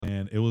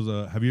and it was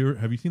a. Have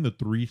you seen the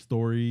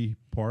 3-story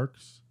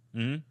parks?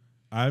 Mm-hmm.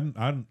 I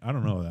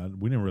don't know that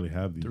we didn't really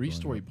have these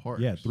 3-story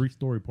parks. Yeah,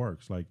 3-story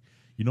parks. Like,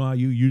 you know how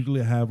you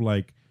usually have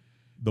like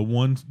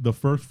the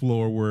first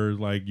floor where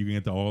like you can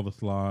get to all the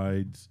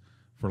slides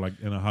for like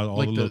and how all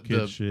like the little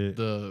kid shit.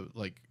 The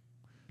like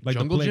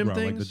jungle the gym playground,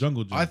 things? like the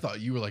jungle gym. I thought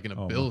you were like in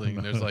a Oh, building. no.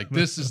 And there's like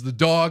this is the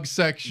dog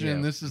section.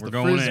 Yeah, this is we're the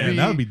going in. frisbee. Man,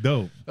 that would be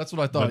dope. That's what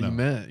I thought But you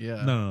no. meant.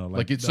 Yeah. No.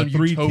 Like it's a some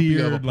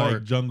utopia of a 3-tiered park.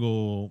 like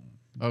jungle.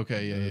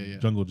 Okay. Yeah.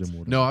 Jungle gym.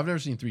 Whatever. No, I've never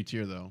seen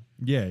 3-tier though.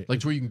 Yeah, Like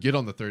to where you can get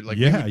on the third. Like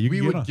Yeah,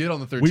 we would get on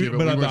the third tier, but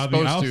we on weren't the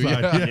supposed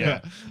to. outside,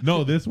 Yeah.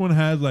 No, this one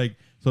has like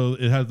so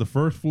it has the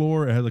first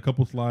floor. It has a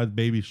couple slides,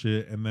 baby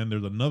shit, and then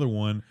there's another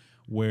one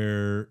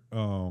where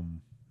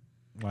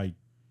like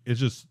it's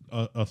just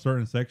a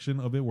certain section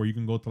of it where you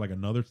can go to like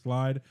another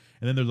slide,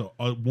 and then there's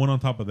a one on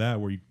top of that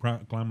where you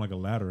climb like a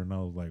ladder, and I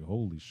was like,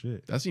 holy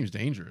shit, That seems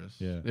dangerous.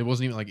 Yeah. It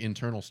wasn't even like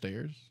internal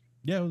stairs.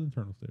 yeah, it was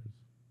internal stairs.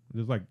 It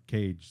was like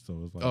caged, so it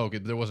was like Oh, okay.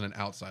 There wasn't an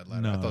outside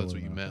ladder. I No, thought that's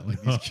what you no. meant.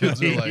 Like these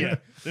kids are like, yeah,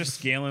 they're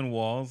scaling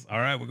walls. All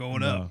right, we're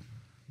going no. up.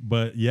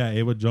 But yeah,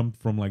 it would jump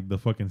from like the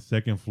fucking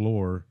second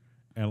floor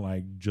and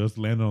like just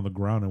landed on the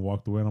ground and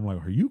walked away. And I'm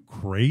like, are you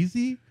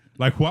crazy?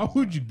 Like, why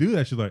would you do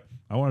that? She's like,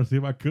 I want to see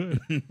if I could.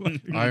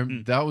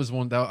 Like, that was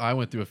one that I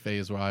went through a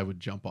phase where I would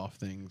jump off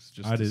things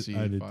just to see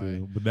I if did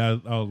too. But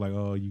that I was like,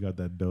 oh, you got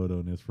that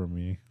dodo-ness from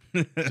me.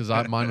 because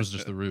mine was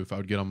just the roof. I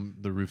would get on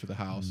the roof of the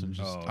house and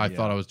just I yeah.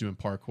 thought I was doing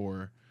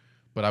parkour,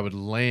 but I would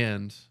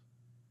land,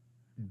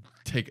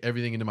 take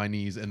everything into my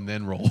knees, and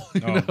then roll. You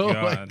know?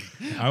 God.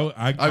 I it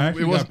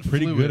actually got wasn't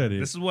pretty fluid. good at it.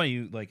 This is why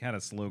you like had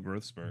a slow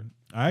growth spurt.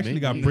 I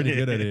actually got Maybe. pretty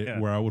good at it Yeah.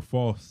 where I would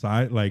fall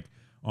side like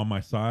on my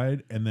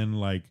side and then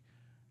like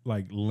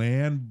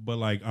land, but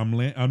like I'm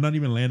not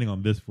even landing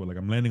on this foot. Like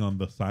I'm landing on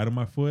the side of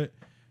my foot,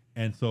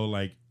 and so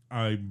like I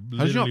How did you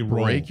literally not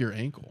roll break your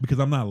ankle? because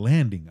I'm not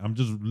landing. I'm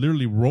just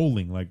literally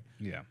rolling. Like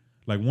Yeah.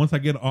 once I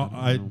get off,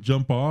 I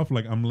jump off.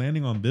 Like I'm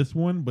landing on this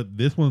one, but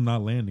this one's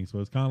not landing. So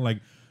it's kind of like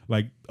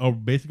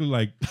basically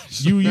like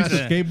you use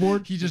a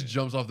skateboard. He just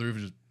jumps off the roof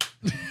and just.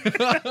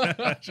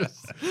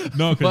 just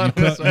No,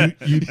 because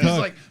you He's tuck.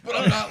 like, but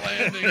I'm not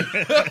landing.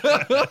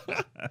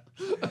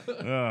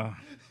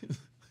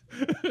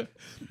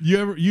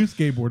 You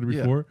skateboarded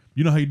Yeah. before?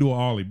 You know how you do an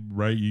ollie,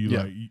 right? You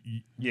Yeah. like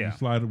you Yeah.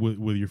 slide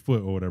with your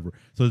foot or whatever.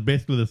 So it's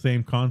basically the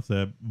same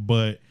concept,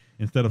 but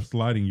instead of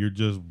sliding, you're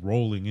just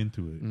rolling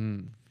into it.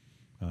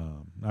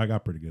 I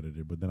got pretty good at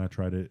it, but then I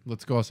tried it.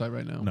 Let's go outside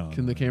right now. No,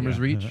 Can the cameras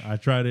yeah. reach? I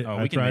tried it. Oh,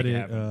 I we can tried make it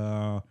it.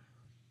 happen.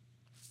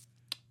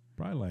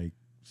 Probably like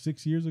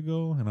 6 years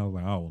ago, and I was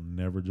like, I will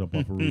never jump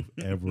off a roof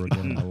ever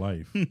again in my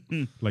life.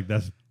 Like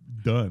that's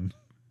done.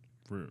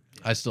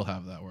 I still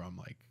have that where I'm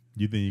like,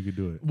 You think you could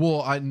do it?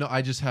 well, I know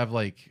I just have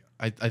like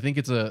I think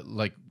it's a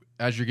like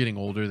as you're getting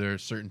older, there are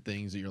certain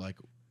things that you're like,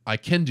 I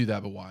can do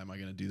that, but why am I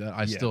going to do that?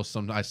 I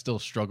still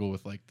struggle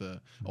with like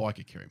I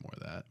could carry more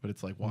of that, but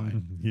it's like why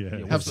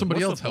Yeah. have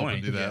somebody what's else the help and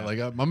point? do that? Yeah. Like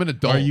I'm an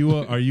adult.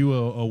 Are you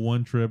a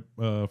one trip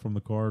from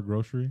the car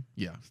grocery?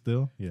 Yeah,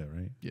 Still? Yeah,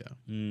 right.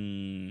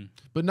 yeah,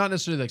 but not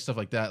necessarily like stuff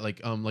like that.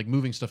 Like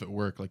moving stuff at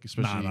work, like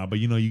especially. Nah, but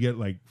you know you get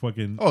like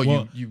fucking. Oh,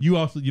 well, you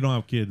you don't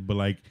have kids, but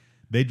like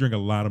they drink a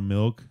lot of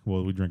milk.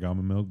 Well, we drink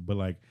almond milk, but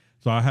like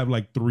so I have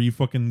like 3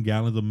 fucking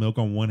gallons of milk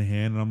on one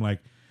hand, and I'm like,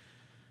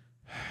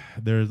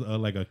 there's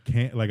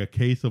a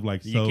case of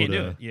like You soda, can't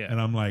do it, yeah.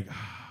 and I'm like,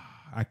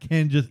 I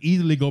can't just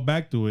easily go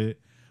back to it.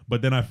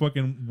 But then I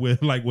fucking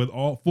with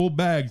all full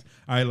bags,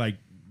 I like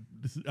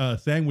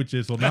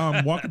sandwiches. So now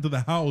I'm walking to the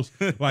house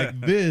like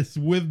this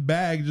with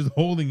bags, just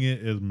holding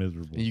it is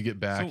miserable. And you get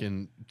back So-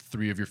 and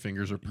 3 of your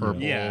fingers are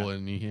purple, Yeah.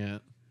 and you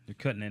can't. You're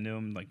cutting into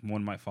them, like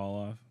one might fall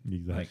off.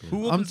 Exactly. Like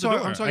who I'm opens the talking-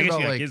 door? I'm talking I guess about,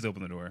 you got like- kids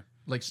open the door.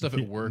 Like stuff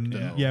at work.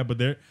 Though. Yeah, but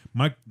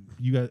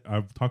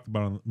I've talked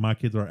about it, my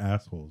kids are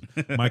assholes.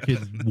 My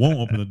kids won't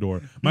open the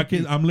door. My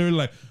kids, I'm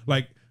literally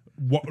like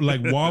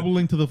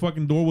wobbling to the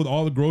fucking door with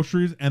all the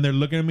groceries, and they're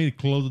looking at me to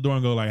close the door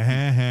and go like, ha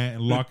ha,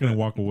 and lock it and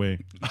walk away.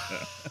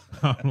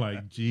 I'm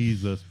like,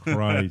 Jesus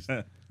Christ.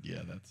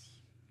 Yeah, that's.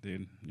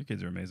 Dude, your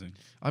kids are amazing.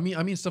 I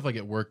mean stuff like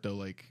at work though.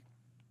 Like,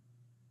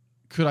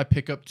 could I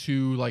pick up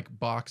 2 like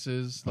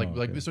boxes? Like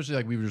okay. especially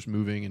like we were just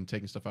moving and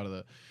taking stuff out of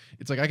the.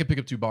 It's like I could pick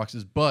up 2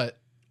 boxes, but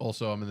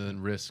also I'm gonna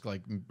then risk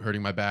like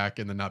hurting my back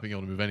and then not being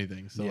able to move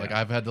anything. So like Yeah.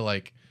 I've had to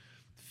like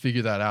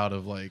figure that out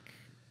of like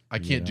I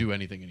can't Yeah. do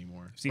anything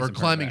anymore. Seen Or some hurt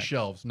climbing back.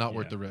 shelves, not Yeah.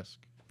 worth the risk.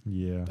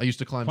 Yeah. I used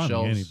to climb Climbing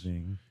shelves.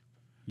 anything.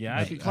 Yeah,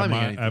 I I, could climb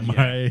anything. At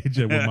my age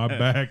and with my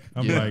back,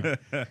 I'm Yeah.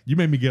 like, you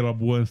made me get up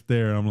one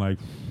stair. I'm like,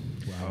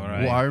 wow. All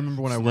right. Well, I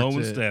remember when Slow I worked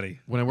and at, steady.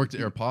 when I worked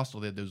at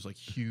Aeropostale, they had those like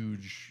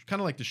huge,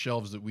 kind of like the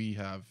shelves that we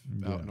have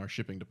out Yeah. in our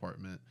shipping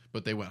department,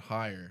 but they went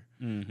higher,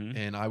 Mm-hmm.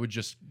 and I would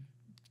just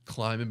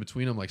climb in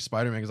between them like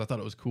Spider-Man because I thought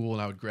it was cool,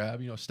 and I would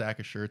grab a stack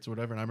of shirts or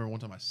whatever. And I remember one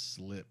time I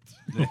slipped,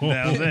 That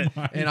was it. Oh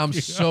my and I'm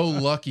God. so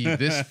lucky.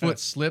 This foot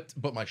slipped,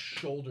 but my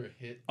shoulder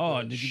hit. Oh,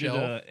 the did you shelf.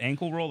 do the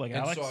ankle roll like And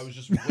Alex? so I was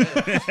just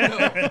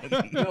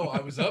wedged. no, I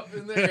was up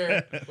in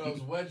there, but I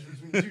was wedged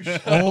between 2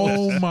 shelves.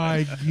 Oh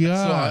my God.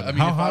 So I mean,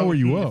 How if high I were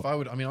you would- up? If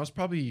I was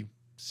probably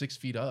 6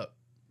 feet up.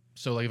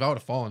 So like if I would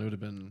have fallen, it would have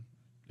been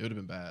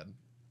bad.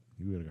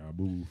 You would have got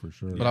boo boo for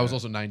sure. But I was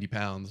also 90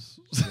 pounds.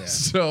 Yeah.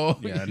 So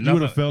Yeah, you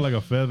would have felt like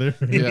a feather.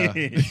 yeah.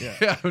 Yeah.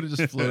 Yeah, I would have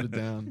just floated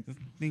down.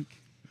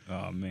 Think.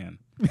 Oh man.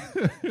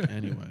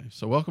 Anyway,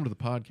 so welcome to the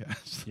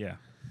podcast. Yeah.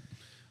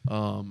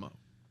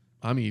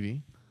 I'm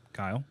Evie,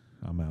 Kyle.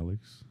 I'm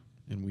Alex.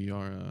 and we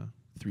are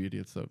three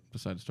idiots that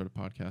decided to start a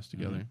podcast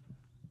together.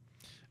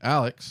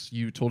 Alex,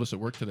 you told us at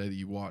work today that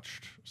you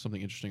watched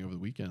something interesting over the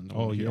weekend. I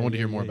wanted to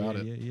hear more about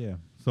it. Yeah.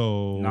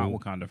 So Not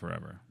Wakanda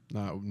Forever.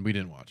 No, we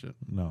didn't watch it.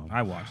 no,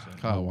 I watched it.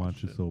 Kyle I want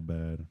watched you it. so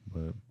bad,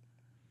 but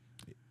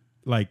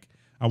like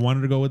I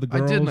wanted to go with the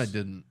girls. I did and I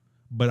didn't.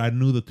 But I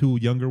knew the two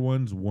younger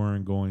ones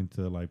weren't going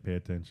to like pay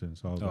attention,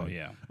 so I was Oh like,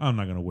 yeah. I'm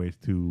not gonna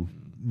waste 2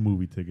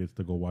 movie tickets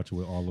to go watch it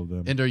with all of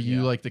them. And are you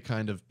Yeah. like the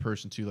kind of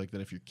person too, like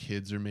that if your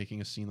kids are making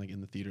a scene like in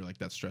the theater, like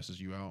that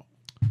stresses you out?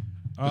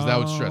 Because that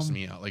would stress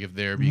me out. Like if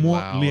they're being more,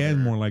 loud. Leanne's or-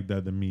 more like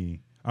that than me.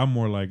 I'm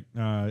more like,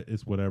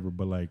 it's whatever,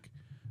 but like,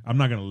 I'm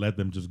not gonna let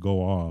them just go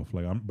off.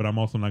 Like, I'm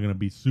also not gonna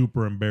be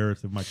super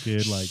embarrassed if my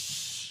kid like,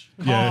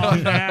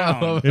 Calm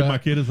down. if my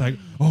kid is like,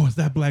 oh, is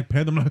that Black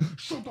Panther? I'm like,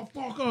 shut the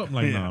fuck up. I'm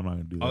like, no, I'm not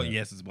gonna do that. Oh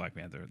yes, it's Black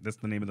Panther. That's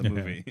the name of the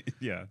movie.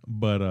 Yeah.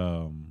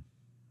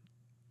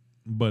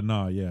 But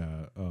no, yeah.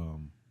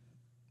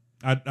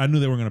 I knew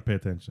they were gonna pay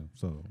attention,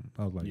 so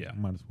I was like, Yeah.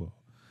 might as well.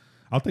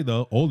 I'll take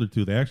the older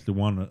two. They actually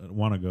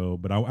want to go,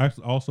 but I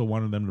actually also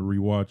wanted them to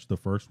rewatch the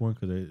first one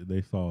because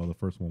they saw the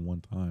first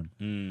one time.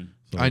 Mm.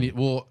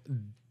 So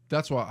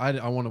that's why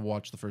I want to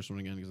watch the first one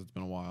again because it's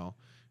been a while,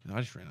 and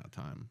I just ran out of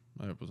time.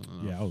 I wasn't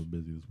enough. Yeah, I was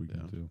busy this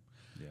weekend Yeah. too.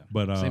 Yeah.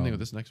 But Same thing with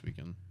this next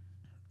weekend.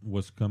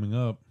 what's coming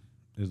up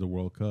is the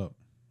World Cup,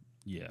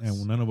 Yes.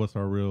 and none of us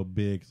are real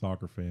big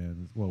soccer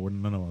fans. Well,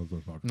 none of us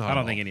are soccer. Not I at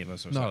don't all. think any of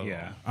us are. Not So, at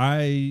yeah.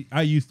 all.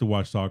 I used to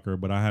watch soccer,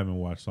 but I haven't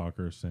watched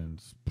soccer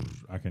since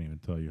I can't even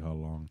tell you how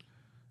long.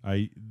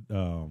 I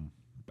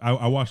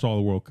watched all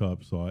the World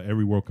Cups, so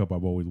every World Cup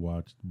I've always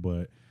watched.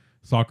 But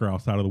soccer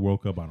outside of the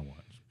World Cup, I don't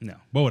watch. No.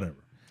 But whatever.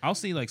 I'll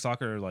see like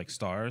soccer like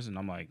stars, and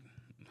I'm like,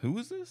 who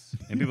is this?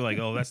 And people are like,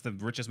 oh, that's the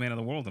richest man in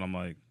the world, and I'm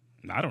like,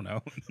 I don't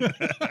know.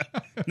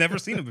 Never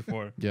seen him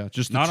before. Yeah,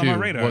 just the Not on two. my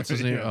radar. What's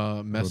his name?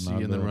 Yeah. Messi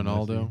and then Ronaldo,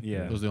 Ronaldo. Messi.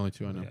 Yeah. Those are the only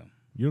two I know. Yeah.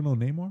 You don't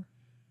know Neymar?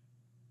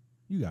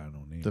 You gotta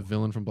know Neymar. The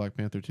villain from Black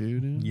Panther 2,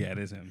 dude. Yeah, it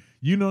is him.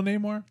 You know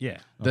Neymar? Yeah.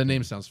 That Okay.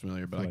 name sounds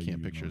familiar, but I Feel like can't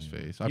you picture know his him.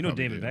 face. I You know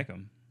probably David do.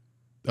 Beckham.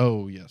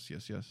 Oh yes. Yeah,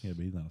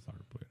 but he's not a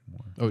soccer player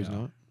anymore. Oh, he's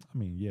No. not. I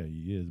mean, yeah,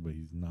 he is, but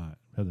he's not.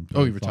 Hasn't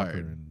Oh, played he soccer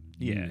retired. in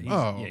Yeah. years. He's,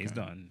 Oh, yeah, he's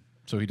okay. done.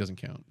 So he doesn't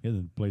count. He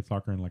hasn't played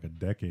soccer in like a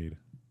decade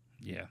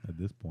Yeah. at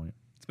this point.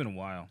 It's been a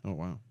while. Oh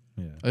wow.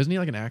 Yeah. Isn't he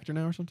like an actor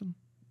now or something?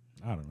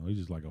 I don't know. He's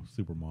just like a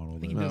supermodel. I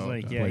think he that does Oh,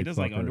 like okay. yeah, he played does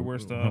like soccer underwear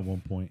At stuff.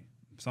 one point.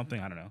 Something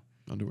I don't know.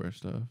 Underwear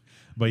stuff.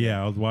 But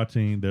yeah, I was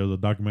watching. There was a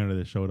documentary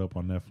that showed up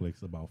on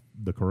Netflix about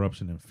the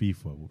corruption in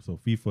FIFA. So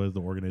FIFA is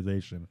the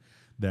organization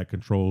that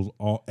controls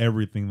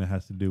everything that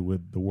has to do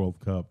with the World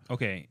Cup.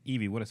 Okay,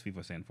 Evie, what does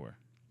FIFA stand for?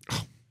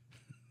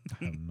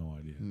 I have no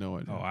idea. No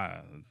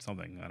idea.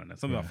 Something I don't know.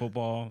 Something Yeah. about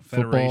football,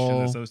 Football.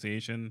 federation,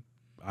 association.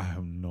 I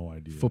have no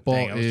idea. Football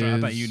Dang, is. I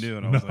thought you knew,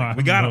 and I No, was like,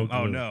 we I got have him. no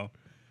Oh clue. no,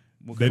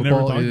 Well, They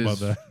Football never talked is- about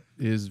that.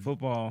 Is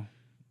football.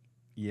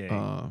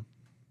 Yeah,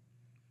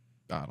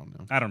 I don't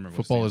know. I don't remember.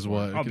 Football what it is stands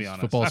what? for. I'll be 'Cause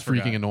honest. Football I is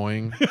freaking forgot.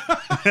 annoying.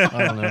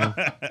 I don't know.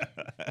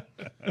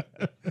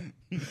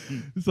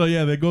 So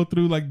yeah, they go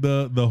through like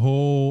the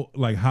whole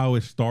like how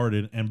it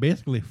started, and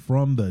basically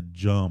from the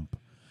jump,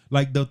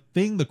 like the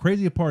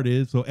crazier part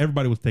is, so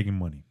everybody was taking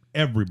money.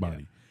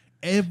 Everybody.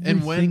 Every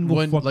And when single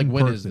when fucking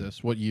when is person,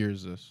 this? What year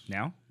is this?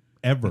 Now.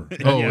 ever?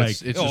 Oh, Yeah. it's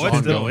just Oh,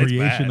 ongoing. still- it's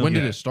Creation bad. of When it.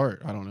 did it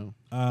start? I don't know.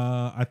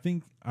 I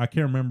think I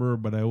can't remember,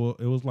 but it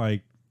was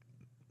like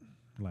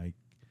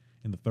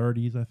in the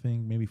 30s, I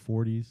think, maybe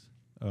 40s.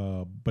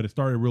 But it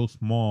started real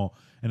small,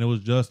 and it was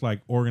just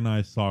like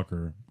organized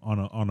soccer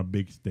on a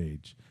big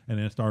stage, and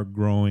then it started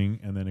growing,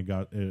 and then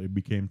it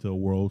became to a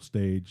world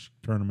stage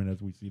tournament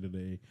as we see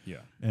today.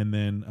 Yeah. And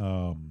then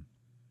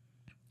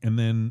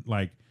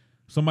like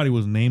somebody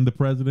was named the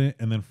president,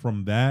 and then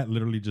from that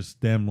literally just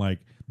stemmed like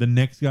the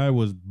next guy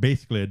was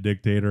basically a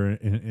dictator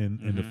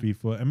in the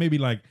FIFA, and maybe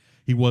like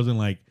he wasn't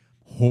like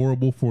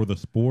horrible for the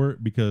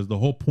sport, because the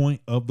whole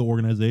point of the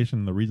organization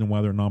and the reason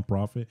why they're a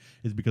nonprofit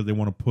is because they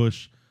want to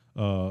push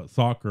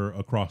soccer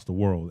across the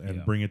world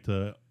and bring it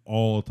to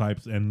all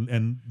types,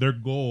 and their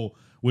goal,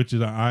 which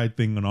is I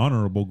think an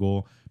honorable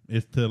goal,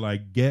 is to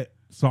like get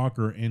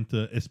soccer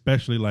into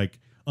especially like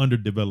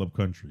underdeveloped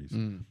countries.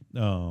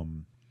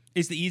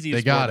 It's the easiest.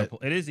 They got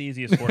sport it is the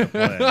easiest sport to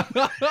play.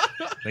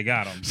 They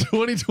got them.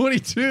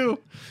 2022.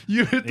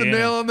 You hit the Yeah.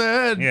 nail on the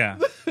head. Yeah.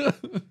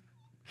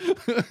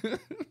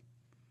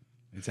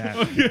 It's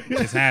happening.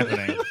 It's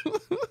happening.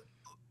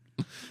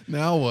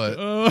 Now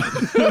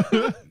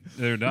what?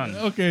 They're done.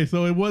 Okay,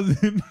 so it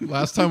wasn't.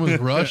 Last time was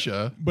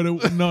Russia. But no,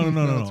 It's not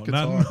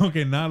Qatar.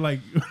 okay, not like.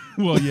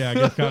 Well, yeah, I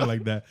guess kind of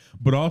like that,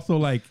 but also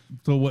like,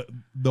 so what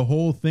the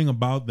whole thing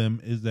about them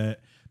is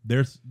that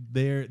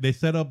they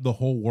set up the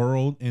whole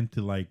world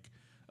into like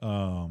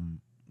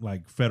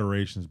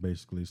federations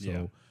basically. So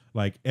Yeah.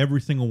 like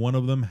every single one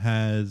of them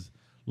has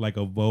like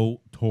a vote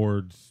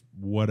towards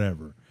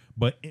whatever.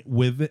 But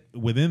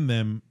within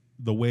them,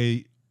 the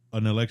way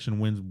an election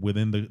wins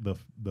within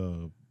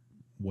the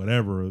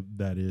whatever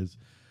that is,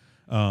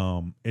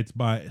 it's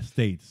by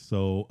states.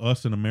 So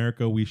us in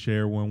America, we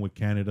share one with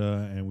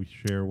Canada, and we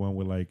share one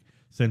with like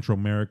Central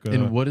America.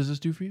 And what does this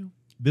do for you?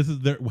 This is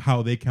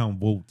how they count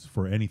votes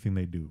for anything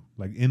they do,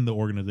 like in the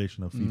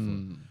organization of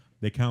FIFA.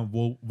 They count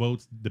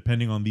votes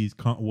depending on these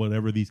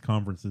whatever these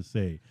conferences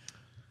say.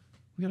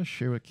 We got to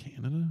share with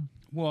Canada.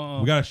 Well,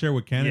 We got to share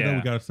with Canada. yeah.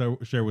 We got to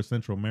share with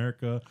Central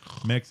America,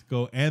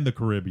 Mexico, and the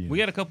Caribbean. we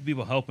got a couple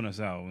people helping us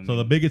out. So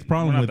the biggest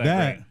problem with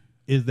that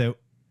is that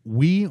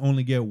we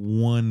only get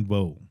one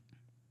vote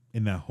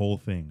in that whole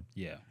thing.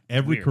 Yeah.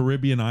 Every Weird.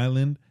 Caribbean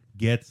island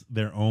gets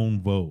their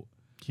own vote.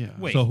 Yeah.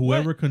 Wait, So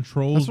whoever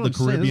controls That's the what I'm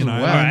saying. This Caribbean is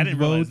wild. islands I didn't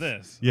realize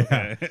votes, this.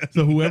 yeah. Okay.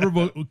 So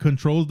whoever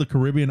controls the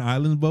Caribbean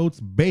island votes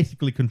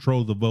basically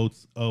controls the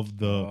votes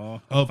of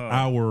of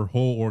our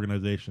whole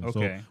organization.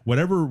 Okay. So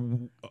whatever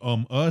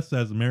us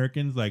as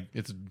Americans like,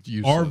 It's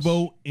useless. our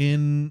vote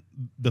in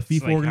the FIFA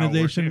like how it works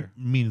organization here.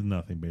 means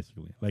nothing.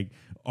 Basically, like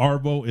our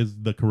vote is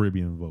the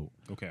Caribbean vote.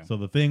 Okay. So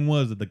the thing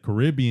was that the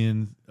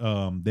Caribbeans,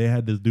 they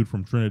had this dude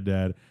from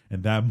Trinidad,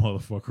 and that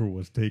motherfucker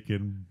was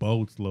taking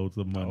boats loads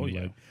of money. Oh,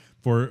 yeah. Like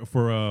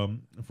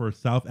for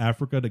South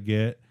Africa to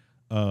get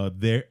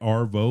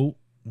our vote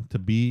to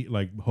be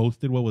like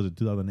hosted. What was it?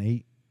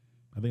 2008.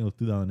 I think it was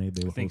 2008.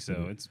 They I think hosted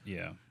so. it. It's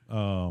yeah.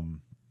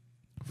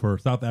 For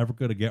South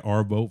Africa to get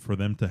our vote for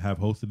them to have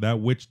hosted that,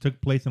 which took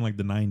place in like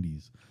the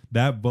 90s.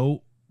 That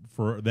vote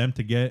for them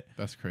to get,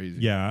 That's crazy.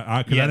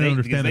 yeah, because I didn't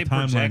understand the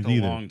timelines a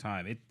either. long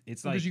time.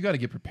 It's like Because you got to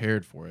get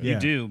prepared for it. Yeah. you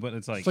do, but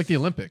it's like It's like the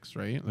Olympics,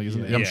 right? Like,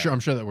 isn't it? Yeah.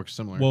 I'm sure that works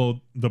similar. Well,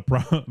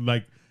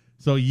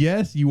 so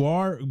yes, you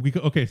are.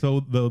 Okay, so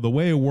the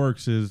way it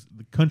works is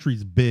the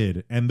countries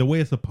bid, and the way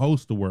it's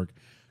supposed to work,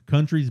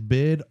 countries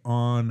bid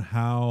on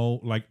how,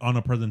 like, on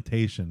a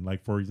presentation.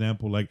 Like, for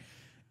example, like,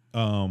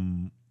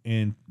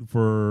 and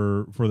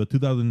for the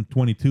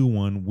 2022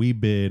 one, we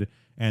bid,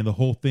 and the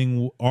whole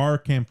thing, our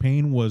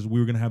campaign was we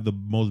were gonna have the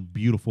most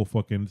beautiful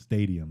fucking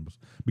stadiums,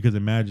 because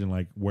imagine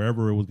like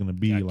wherever it was gonna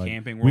be, Yeah, like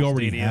Camping we World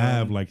already Stadium.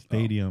 have like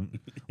stadium.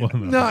 Well,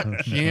 no. not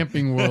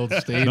Camping World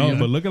Stadium. No,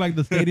 but look at like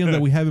the stadiums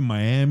that we have in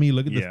Miami.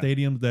 Look at Yeah. the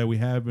stadiums that we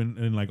have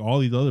in like all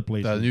these other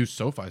places. the new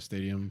SoFi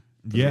Stadium.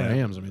 For yeah, the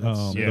Rams. I mean,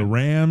 that's Yeah. the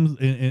Rams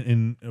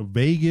in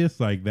Vegas,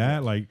 like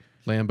that, like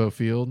Lambeau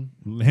Field.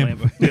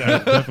 Lambeau. Yeah,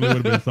 definitely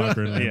would have been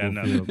soccer in Lambeau yeah,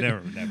 no, Field.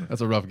 never.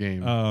 That's a rough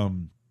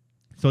game.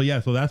 So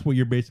that's what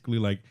you're basically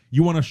like.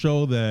 You want to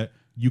show that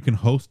you can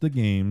host the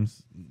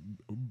games,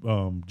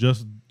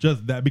 just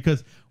that,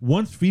 because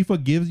once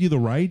FIFA gives you the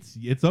rights,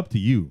 it's up to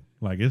you.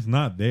 Like, it's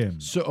not them.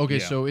 So okay,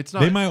 Yeah. so it's not.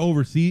 They might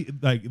oversee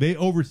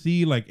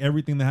like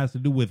everything that has to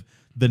do with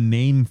the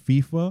name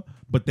FIFA,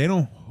 but they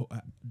don't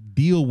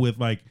deal with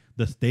like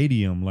the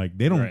stadium. Like,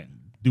 they don't Right.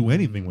 do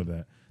anything with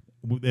that.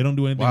 They don't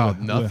do anything wow, with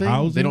nothing.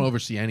 housing. They don't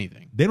oversee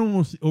anything. They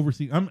don't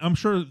oversee. I'm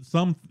sure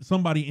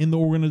somebody in the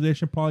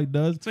organization probably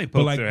does, Somebody but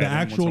pokes like their the head in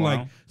once actual in a like,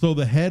 while. so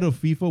the head of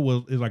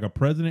FIFA is like a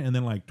president, and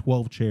then like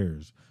 12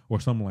 chairs or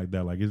something like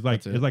that. Like it's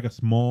That's it? like a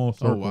small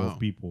circle wow. of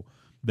people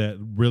that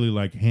really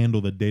like handle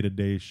the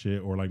day-to-day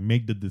shit, or like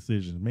make the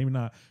decisions. Maybe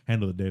not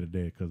handle the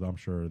day-to-day, because I'm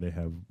sure they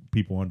have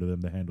people under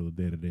them that handle the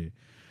day-to-day.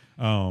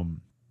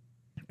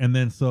 And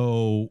then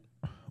so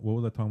what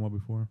was I talking about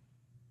before?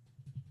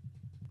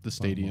 The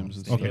stadiums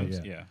and stuff. Okay,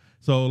 Stadiums, yeah. yeah.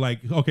 So like,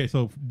 okay,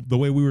 so the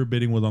way we were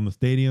bidding was on the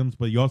stadiums,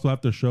 but you also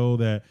have to show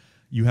that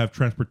you have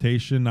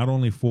transportation, not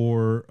only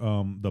for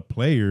the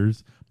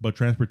players, but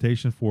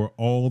transportation for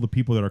all the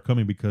people that are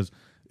coming, because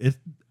it's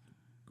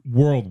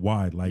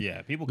worldwide. Like,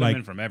 Yeah, people come like,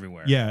 in from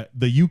everywhere. yeah,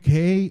 the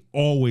UK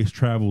always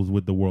travels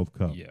with the World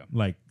Cup. Yeah.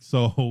 Like,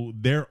 so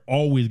they're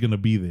always gonna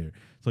be there.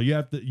 So you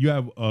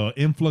have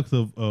influx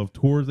of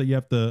tours that you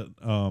have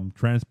to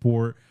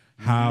transport,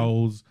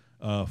 house,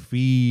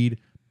 feed,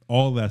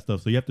 all that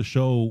stuff. So you have to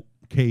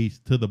showcase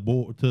to the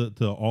board,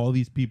 to all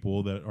these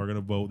people that are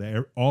gonna vote,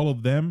 that all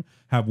of them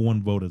have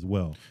one vote as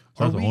well.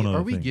 So that's a whole nother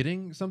Are we thing.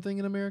 getting something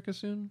in America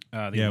soon?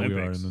 The Yeah, Olympics.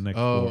 we are in the next.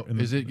 Oh, four, in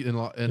the, is it in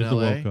it's LA? the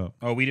World Cup?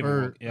 Oh, we didn't.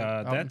 Or Yeah,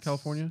 out in that's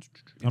California? it's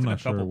I'm in not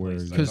a couple sure where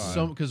places, I exactly.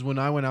 thought. Because when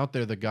I went out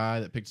there, the guy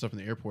that picked us up in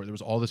the airport, there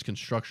was all this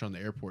construction on the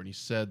airport, and he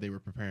said they were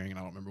preparing, and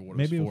I don't remember what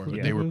Maybe it it was was for, for- but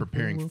yeah. they were Maybe it was for the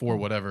preparing World for Cup.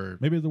 whatever.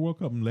 Maybe it's the World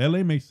Cup.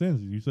 LA makes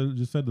sense. You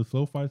just said the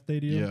SoFi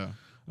Stadium. Yeah.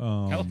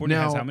 California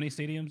has Now- how many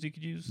stadiums you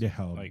could use? Yeah,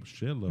 hell, Like,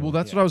 shitload. Well,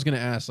 that's Yeah. what I was gonna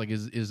ask. Like,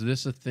 is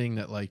this a thing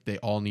that like they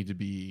all need to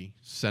be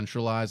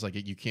centralized?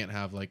 Like, you can't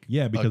have like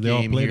Yeah, because a they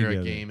all game play here,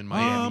 together. a game in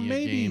Miami,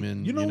 Maybe. a game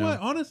in you know what?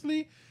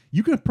 Honestly,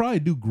 you could probably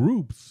do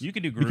groups. You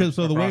could do groups because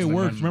so the way across it the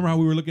works. country. Remember how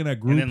we were looking at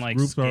groups? then, like,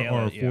 Groups are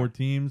scale it, yeah. 4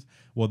 teams.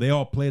 Well, they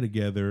all play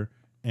together,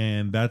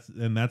 and that's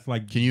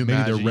like Can you maybe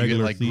imagine their you get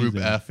regular like season.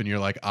 Group F and you're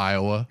like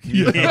Iowa?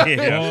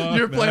 Yeah.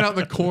 You're playing out in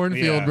the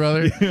cornfield, Yeah.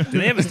 brother. Do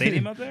they have a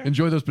stadium up there?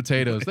 Enjoy those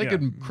potatoes. They Yeah.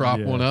 could crop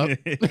Yeah. one up.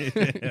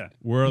 Yeah.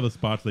 Where are the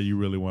spots that you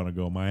really want to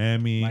go?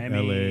 Miami,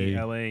 Miami,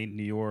 LA, LA,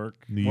 New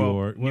York, New Well,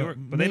 York. New York,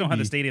 but they don't have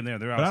the maybe. stadium there.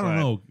 They're But outside. I don't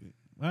know.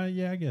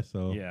 Yeah, I guess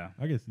so. Yeah.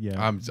 I guess. Yeah.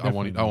 I definitely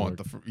want New York.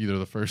 either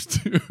the first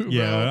two.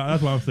 Yeah, bro.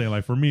 that's what I'm saying.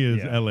 Like for me,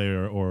 it's Yeah. LA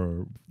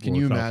or Can or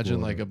you South imagine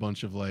Florida. like a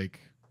bunch of like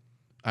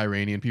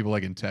Iranian people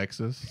like in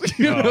Texas? Oh,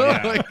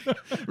 yeah. Like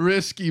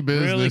risky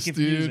business, Really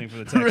confusing dude. for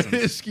the Texans.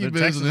 Risky the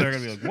business. Texans are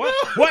gonna be like,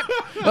 what?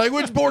 What? Like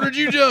which border did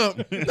you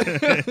jump?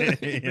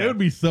 They yeah. would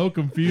be so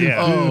confused.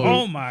 Yeah. too.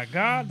 Oh my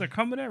God, they're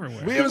coming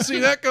everywhere. We haven't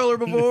seen that color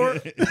before.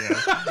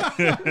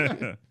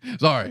 Yeah.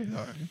 Sorry.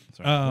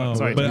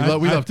 Sorry. But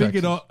We love think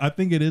Texas. I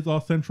think it is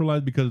all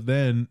centralized because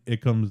then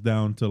it comes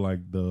down to like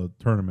the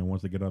tournament.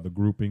 Once they get out of the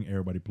grouping,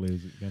 everybody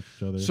plays against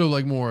each other. So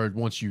like more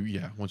once you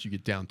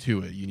get down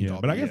to it, you need yeah,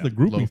 all but I the guess the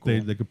grouping local.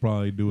 stage they could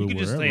probably do You it could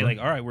wherever. just say like,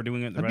 all right, we're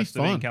doing it the That'd be rest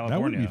of it in fun.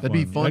 California. That would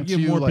be fun. That'd be fun That'd give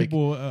too, more like-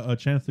 people a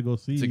chance to go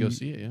see. to go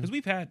see it. Yeah. Because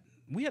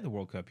we had the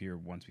World Cup here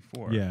once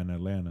before. Yeah, in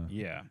Atlanta.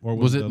 Yeah. Or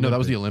Was it- the no, that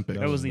was the Olympics.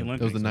 That was the Olympics.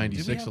 That was the Did we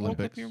 96 have World Cup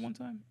Olympics. here one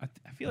time?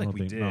 I feel I like don't we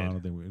think, did. No, I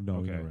don't think we. No, we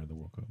Okay. never had the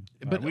World Cup.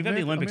 But we've had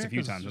the Olympics a few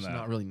America's times just for that.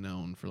 not really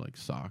known for like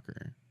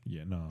soccer.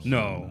 Yeah, no.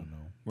 No.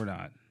 We're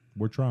not.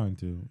 We're trying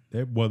to.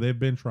 They've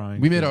been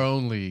trying. We to. made our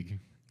own league.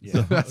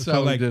 Yeah. That's So,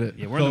 how like- we did it.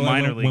 Yeah, we're in the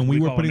like, minor league. when we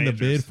were call putting the them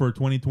bid majors. for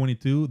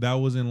 2022, that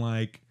was in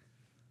like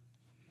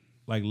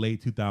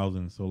late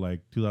 2000s, so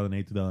like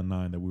 2008,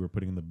 2009 that we were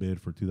putting in the bid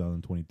for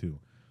 2022.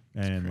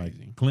 And crazy.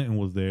 like Clinton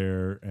was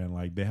there, and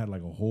like they had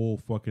like a whole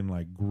fucking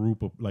like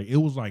group of like it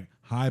was like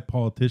high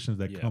politicians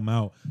that Yeah. come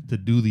out to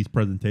do these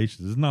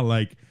presentations. It's not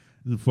like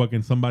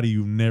fucking somebody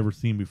you've never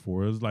seen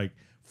before. It's like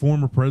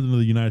former president of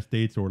the United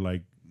States or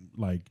like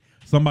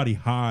somebody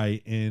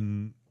high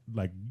in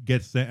like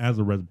gets sent as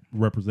a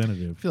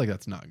representative. I feel like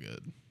that's not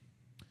good.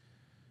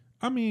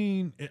 I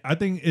mean, I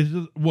think it's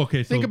just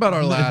okay. So Think about our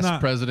it's last not-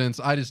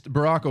 presidents.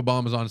 Barack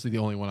Obama's honestly the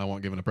only one I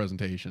want giving a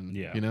presentation.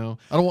 Yeah. You know,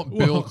 I don't want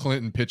Bill Well-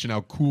 Clinton pitching how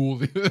cool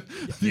the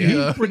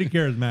He's pretty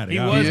charismatic. He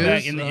I was mean,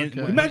 back is? in the.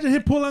 Okay. Imagine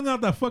him pulling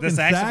out that fucking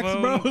sax,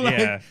 saxophone? bro. Like,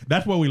 Yeah.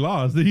 That's what we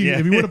lost. If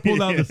Yeah. he would have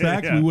pulled out the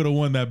sax, Yeah. we would have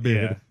won that bid.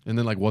 Yeah. And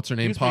then like what's her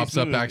name was pretty pops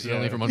up smooth,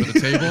 accidentally yeah. from under the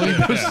table and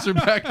he pushes her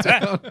back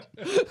down.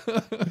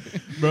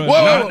 Bro,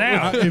 Whoa, Not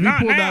now. if he Not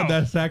pulled now. out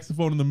that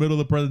saxophone in the middle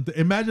of the presentation,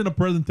 imagine a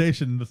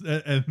presentation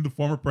and the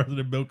former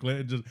president Bill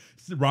Clinton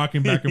just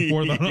rocking back and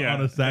forth Yeah,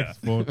 on a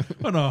saxophone.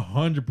 On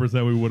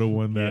 100%, we would have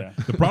won that.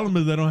 Yeah. The problem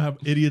is they don't have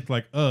idiots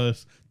like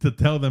us to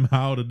tell them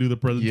how to do the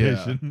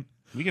presentation.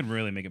 We could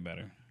really make it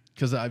better.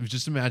 Because I've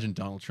just imagined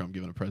Donald Trump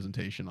giving a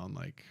presentation on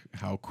like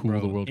how cool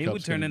Bro, the World Cup. it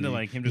would turn into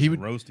like him just He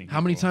would- roasting.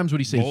 How many people. times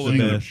would he say Bowling.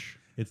 huge?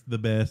 It's the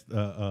best.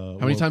 How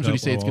many times would he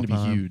say it's going to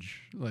be huge?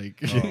 Like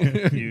Oh,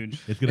 huge.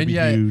 It's going to and be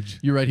yeah, huge.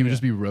 you're right. He would Yeah.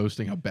 just be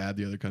roasting how bad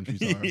the other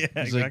countries are. Yeah, He's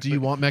like, exactly. "Do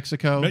you want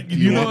Mexico? But Do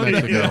you know want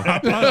what?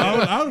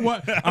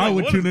 Mexico?" I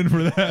would What tune in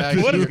for that.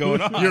 Actually, What is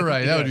going on? You're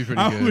right. That would be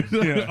pretty I good.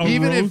 would, Yeah. a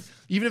Even roast.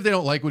 if they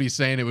don't like what he's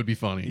saying, it would be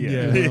funny.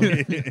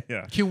 Yeah.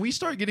 Yeah. Can we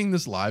start getting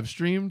this live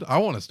streamed? I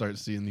want to start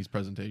seeing these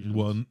presentations.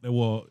 Yeah.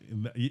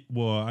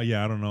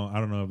 I don't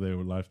know if they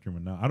were live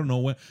streaming now. I don't know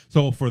when.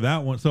 So for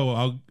that one, so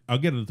I'll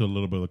get into a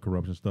little bit of the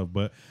corruption stuff,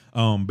 but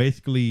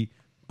basically,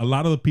 a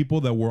lot of the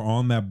people that were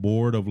on that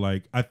board of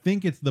like, I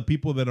think it's the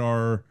people that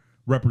are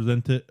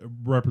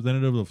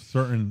representative of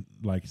certain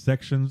like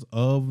sections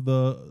of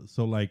the.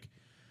 So like,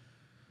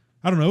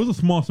 I don't know. It was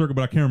a small circle,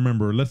 but I can't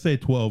remember. Let's say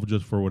 12,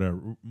 just for whatever.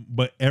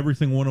 But every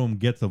single one of them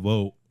gets a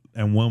vote,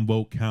 and one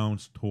vote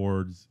counts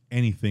towards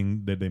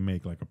anything that they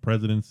make, like a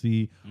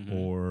presidency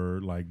or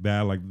like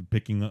that, like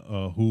picking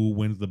who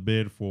wins the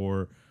bid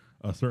for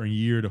a certain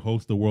year to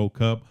host the World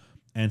Cup.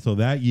 And so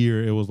that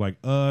year it was like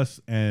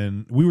us,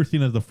 and we were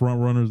seen as the front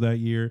runners that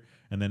year.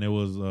 And then it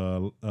was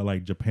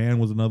like Japan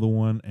was another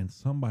one, and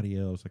somebody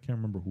else. I can't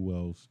remember who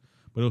else,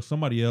 but it was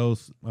somebody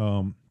else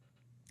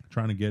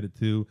trying to get it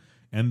too.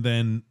 And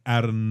then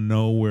out of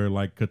nowhere,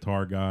 like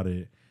Qatar got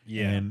it.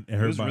 Yeah. And It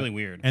was really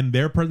weird. And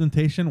their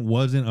presentation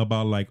wasn't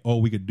about like, oh,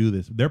 we could do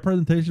this. Their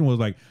presentation was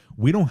like,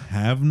 we don't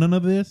have none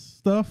of this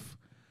stuff,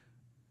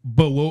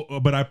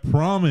 but I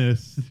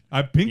promise,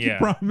 I pinky Yeah.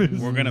 promise,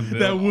 We're gonna build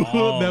that we'll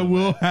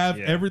all of have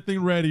Yeah.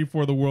 everything ready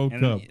for the World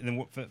And Cup.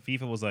 then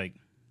FIFA was like,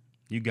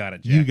 "You got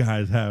it, Jack." You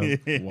guys have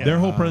their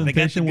whole Wow.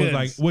 presentation They got was the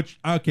like, goods. which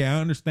okay,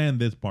 I understand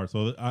this part.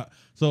 So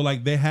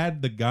like they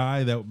had the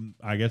guy that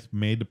I guess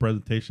made the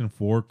presentation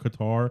for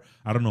Qatar.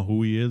 I don't know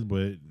who he is,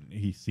 but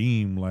he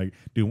seemed like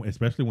dude,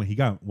 especially when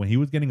he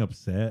was getting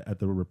upset at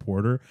the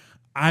reporter.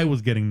 I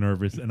was getting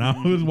nervous, and I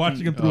was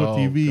watching him through Oh, a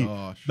TV.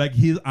 gosh. Like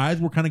his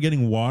eyes were kind of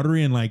getting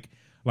watery, and like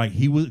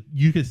he was,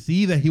 you could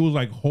see that he was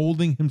like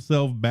holding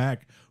himself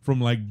back from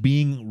like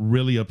being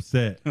really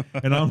upset.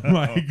 And I'm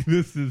like,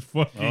 this is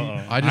fucking.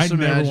 Uh-oh. I just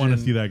never want to imagine-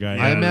 see that guy.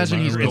 I ever imagine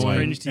in my he's real It's going- life,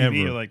 cringe TV.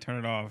 ever. To like turn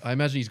it off. I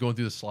imagine he's going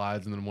through the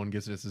slides, and then one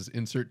gets this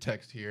insert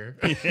text here.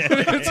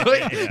 It's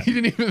like he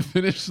didn't even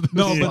finish. The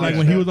No, but like slide.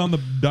 when he was on the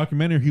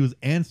documentary, he was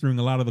answering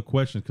a lot of the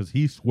questions because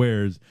he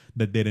swears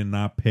that they did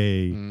not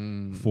pay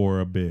for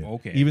a bid.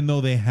 Okay. Even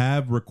though they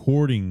have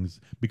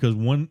recordings, because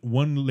one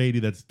lady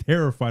that's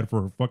terrified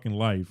for her fucking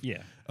life.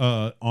 Yeah.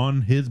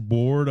 On his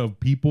board of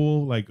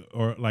people, like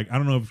I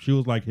don't know if she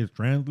was like his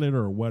translator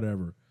or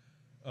whatever.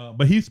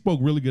 But he spoke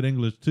really good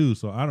English too,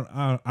 so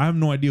I have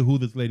no idea who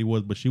this lady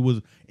was, but she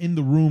was in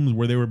the rooms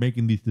where they were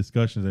making these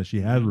discussions, and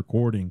she had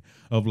recording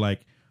of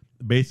like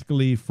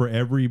basically for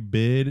every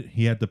bid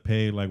he had to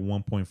pay like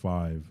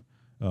 1.5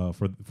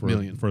 for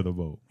million for the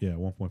vote. Yeah,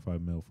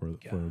 1.5 mil for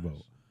a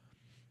vote.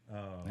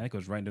 That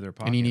goes right into their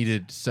pocket. And he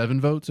needed 7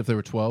 votes. If there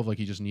were 12, like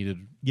he just needed.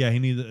 Yeah, he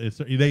needed.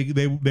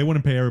 They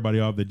wouldn't pay everybody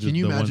off. They just, Can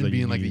you the ones imagine that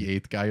being like need. the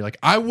 8th guy? You're like,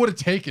 I would have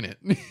taken it.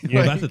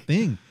 Well, that's the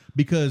thing.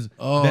 Because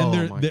Oh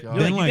then my God.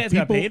 then you like guys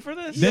people, got paid for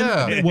this?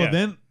 Then, Yeah. well,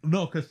 then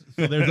no, because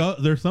so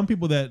there's some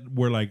people that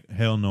were like,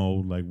 hell no,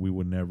 like we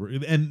would never,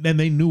 and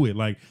they knew it.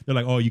 Like they're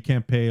like, oh, you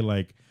can't pay.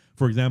 Like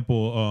for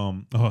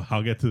example,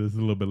 I'll get to this a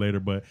little bit later,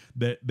 but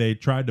they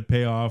tried to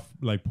pay off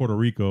like Puerto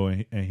Rico,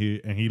 and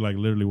he like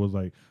literally was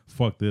like,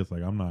 fuck this,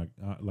 like I'm not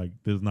like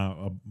this is not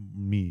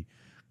me.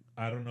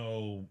 I don't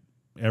know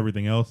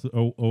everything else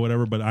or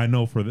whatever, but I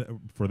know for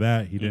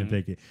that he didn't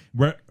take it.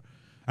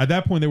 At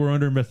that point, they were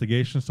under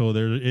investigation, so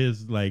there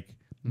is like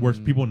were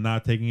people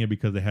not taking it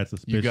because they had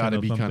suspicion. You got to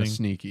of be something. kind of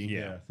sneaky.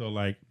 Yeah. So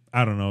like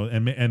I don't know,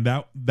 and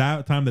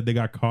that time that they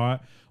got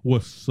caught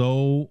was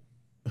so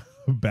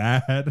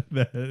bad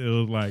that it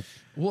was like,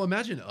 Well,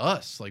 imagine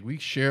us. Like we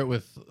share it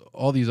with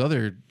all these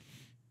other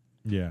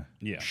Yeah.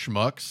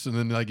 schmucks, and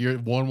then like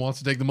one wants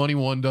to take the money,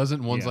 one doesn't.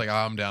 And one's Yeah. like,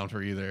 I'm down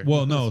for either.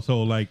 well, no.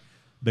 So like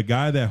the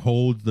guy that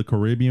holds the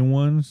Caribbean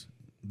ones,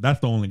 that's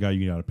the only guy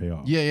you got to pay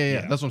off.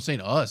 Yeah. That's what I'm saying.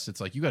 To us, it's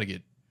like you got to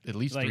get at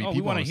least Like, 3 we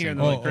people. want on to the hear, same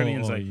and they're boat. like,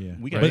 Caribbean's like, yeah.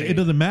 we got But it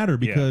doesn't matter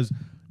because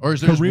Or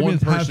is there just one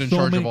Caribbeans have person in so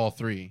charge many- of all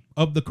 3?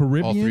 of the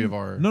Caribbean, All 3 of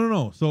our.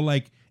 No. So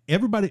like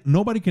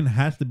nobody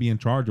has to be in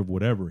charge of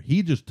whatever.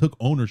 He just took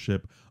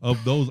ownership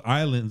of those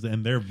islands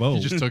and their vote.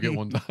 He just took it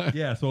one time.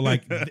 Yeah, so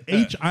like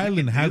each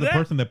island has a that?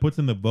 person that puts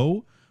in the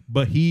vote,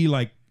 but he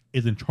like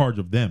is in charge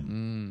of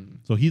them.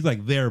 So he's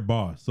like their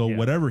boss. So Yeah.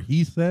 whatever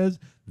he says,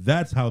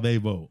 that's how they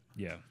vote.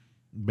 Yeah.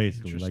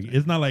 Basically, like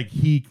it's not like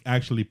he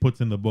actually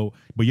puts in the vote,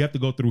 but you have to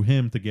go through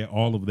him to get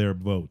all of their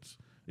votes.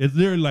 Is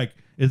there like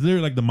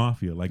the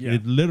mafia? Like Yeah.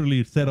 it's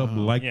literally set up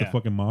like the Yeah.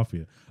 fucking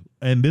mafia.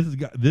 And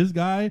this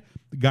guy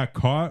got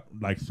caught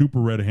like super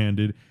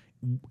red-handed.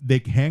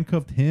 They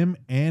handcuffed him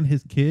and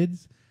his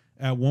kids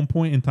at one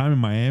point in time in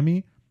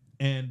Miami,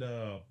 and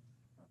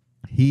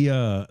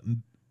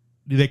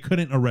they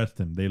couldn't arrest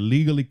him. They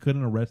legally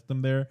couldn't arrest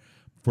him there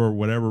for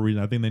whatever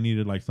reason. I think they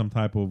needed like some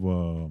type of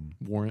Warrant.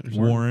 or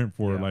something. warrant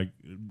for like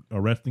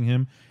arresting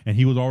him, and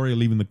he was already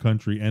leaving the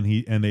country. And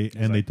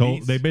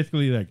they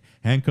basically like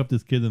handcuffed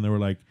his kids, and they were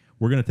like,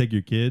 "We're gonna take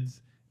your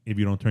kids if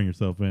you don't turn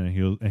yourself in."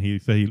 And he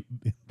said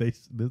this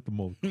is the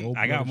most cold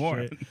I got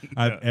more. shit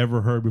I've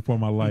ever heard before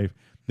in my life.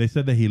 They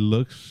said that he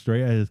looked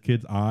straight at his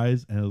kids'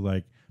 eyes and was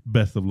like,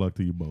 "Best of luck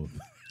to you both."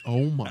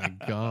 Oh my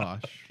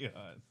gosh. God.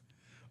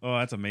 Oh,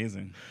 that's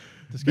amazing,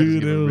 This guy doesn't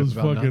Dude, give a it rip was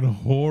about fucking nothing.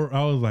 horror.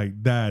 I was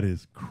like, that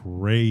is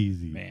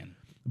crazy, man.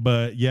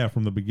 But yeah,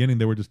 from the beginning,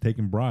 they were just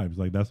taking bribes.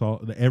 Like that's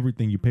all.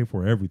 Everything you pay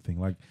for, everything.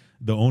 Like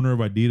the owner of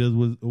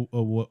Adidas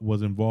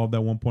was involved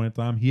at one point in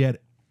time. He had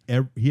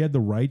the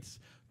rights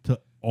to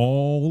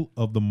all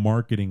of the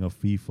marketing of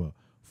FIFA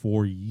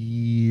for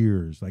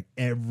years. Like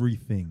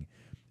everything,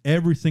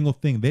 every single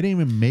thing. They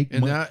didn't even make And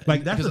money. that-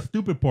 Like that's the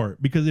stupid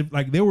part. Because if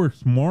like they were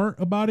smart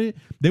about it,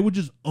 they would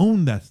just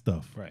own that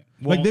stuff. Right.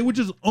 Like Well- they would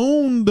just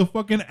own the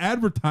fucking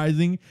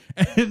advertising,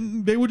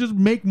 and they would just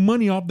make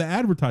money off the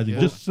advertising.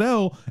 Yeah. Just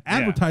sell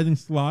advertising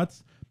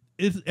slots.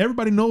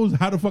 Everybody knows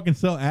how to fucking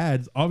sell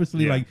ads.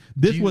 Obviously, Yeah. like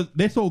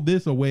they sold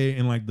this away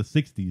in like the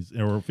 60s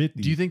or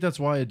 50s. Do you think that's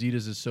why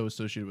Adidas is so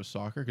associated with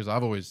soccer? Because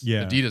I've always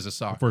Yeah. Adidas is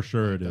soccer. For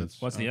sure it That's-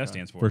 is. What's the S okay.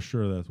 stands for? For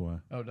sure, that's why.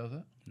 Oh, does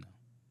it?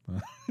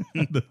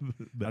 I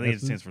think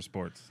it stands for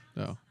sports.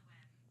 No.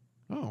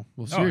 Oh,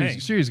 well, Oh, hey.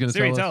 Siri's going to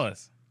Siri, tell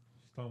us.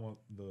 Talking about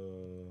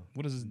the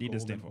What does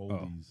Adidas stand for? golden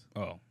oldies.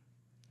 Oh,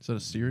 Is that a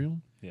cereal?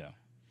 yeah.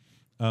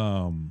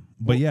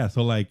 But yeah,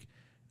 so like,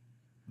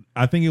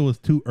 I think it was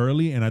too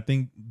early, and I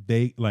think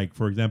they like,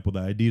 for example,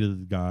 the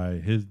Adidas guy,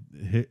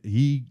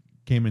 he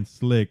came in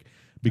slick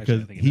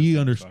because Actually, I think it does he stand for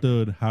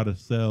understood how to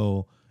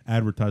sell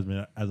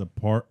advertisement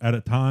at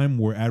a time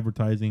where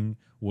advertising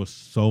was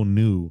so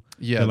new.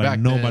 Yeah, that, like back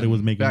nobody then-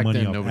 was making back money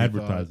then off nobody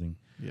advertising.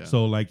 Yeah.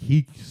 So like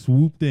he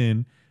swooped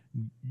in,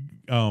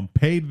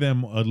 paid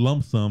them a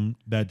lump sum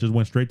that just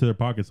went straight to their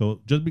pocket.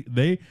 So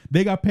they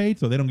got paid,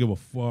 so they don't give a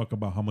fuck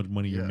about how much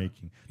money you're Yeah.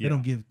 making. They Yeah.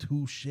 don't give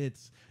two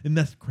shits, and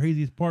that's the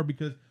craziest part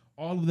because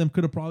all of them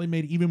could have probably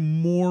made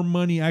even more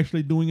money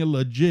actually doing it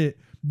legit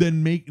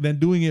than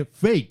doing it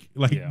fake.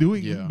 Like Yeah.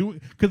 doing Yeah.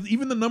 because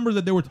even the numbers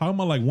that they were talking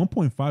about, like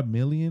 1.5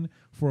 million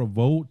for a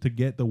vote to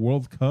get the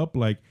World Cup,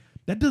 like.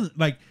 That doesn't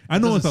like I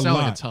know it's doesn't a sound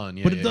lot, like a ton.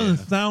 Yeah, but it yeah, doesn't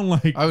yeah. sound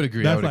like I would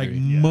agree, I That's would like agree,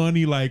 yeah.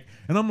 money, like,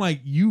 and I'm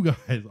like, you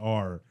guys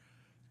are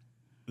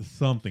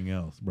something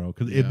else, bro.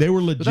 Because Yeah. if they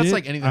were legit, But that's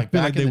like anything. I Like feel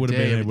back like they in the would have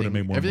day, been able to everything,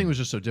 make more. everything money. was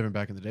just so different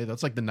back in the day.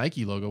 That's like the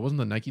Nike logo. Wasn't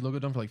the Nike logo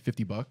done for like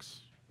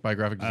 $50 by a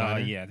graphic designer?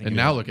 Yeah. I think And it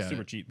now was look at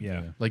super it. cheap.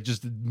 Yeah. Like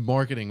just the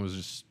marketing was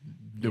just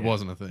it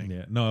wasn't a thing.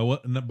 Yeah, no,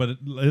 it was, but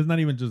it's not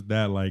even just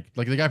that. Like,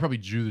 Like the guy probably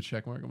drew the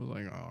check mark and was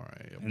like, all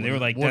right. And they were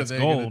like, what are "That's they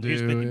gonna gold.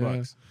 Here's do?"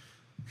 $50."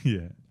 yeah,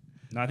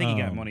 No, I think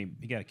he got money.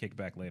 He got a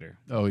kickback later.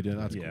 Oh, he did.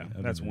 That's yeah,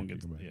 cool. that's one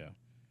good. kickback.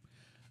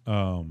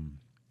 Yeah.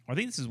 I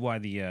think this is why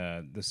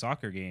the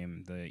soccer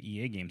game, the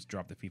EA games,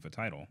 dropped the FIFA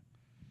title.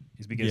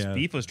 Is because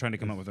FIFA's trying to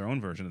come up with their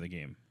own version of the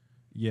game.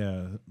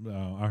 Yeah,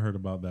 I heard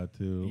about that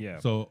too. Yeah.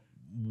 So,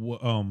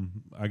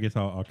 I guess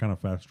I'll kind of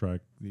fast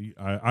track.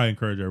 I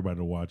encourage everybody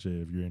to watch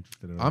it if you're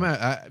interested.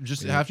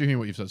 After hearing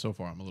what you've said so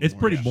far, I'm a little. It's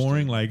pretty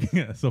boring. Like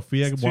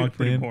Sophia walked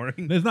in.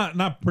 Boring. It's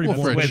not pretty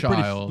boring. For a It's pretty,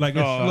 child. like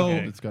it's slow.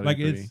 Okay. It's gotta like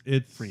be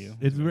it's for you.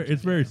 It's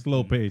very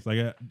slow paced.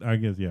 Like I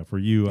guess for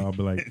you, I'll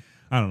be like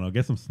I don't know,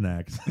 get some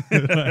snacks.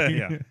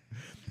 Like,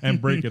 and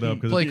break it up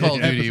because Play Call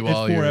of Duty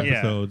while it's 4 you're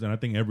episodes, and I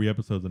think every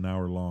episode's an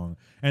hour long.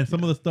 And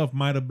some of the stuff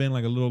might have been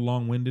like a little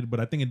long winded,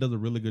 but I think it does a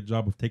really good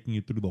job of taking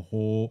you through the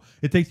whole.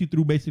 It takes you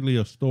through basically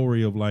a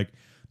story of like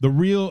the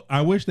real.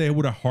 I wish they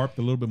would have harped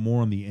a little bit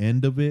more on the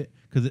end of it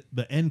because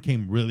the end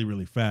came really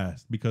really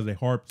fast because they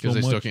harped so much.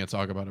 Because they still can't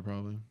talk about it,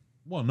 probably.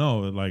 Well, no,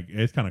 like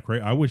it's kind of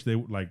crazy. I wish they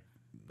like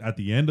at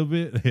the end of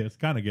it, it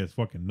kind of gets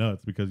fucking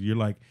nuts because you're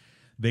like.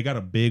 They got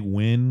a big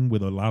win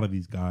with a lot of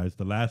these guys.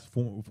 The last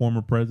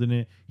former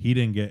president, he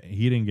didn't get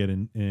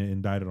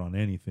indicted on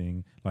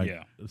anything. Like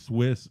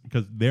Swiss,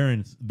 because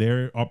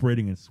they're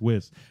operating in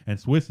Swiss, and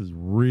Swiss is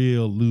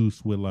real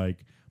loose with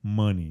like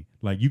money.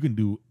 Like you can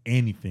do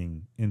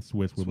anything in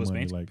Swiss with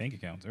money. Like bank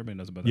accounts, everybody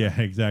knows about that. Yeah,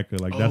 exactly.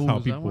 Like that's how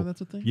is people. That why that's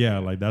a thing? Yeah,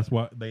 like that's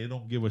why they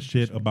don't give a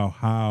shit about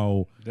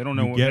how they don't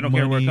know. They don't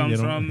care where it comes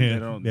from. They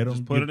don't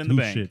just put it in the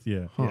bank. Shit.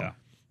 Yeah, yeah.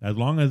 As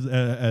long as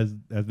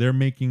they're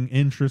making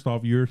interest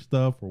off your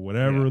stuff or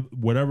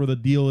whatever the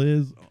deal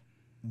is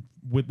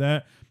with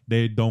that,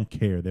 they don't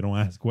care. They don't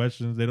ask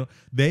questions.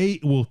 They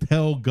will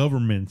tell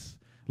governments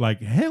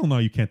like, hell no,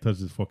 you can't touch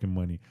this fucking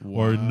money,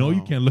 or no,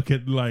 you can't look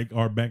at like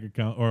our bank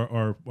account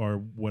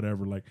or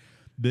whatever. Like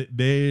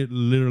they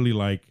literally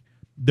like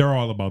they're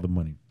all about the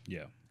money.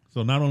 Yeah.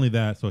 So not only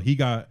that, so he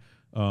got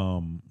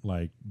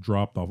like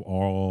dropped off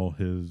all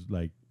his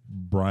like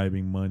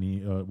bribing money,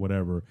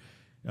 whatever.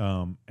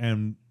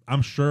 And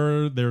I'm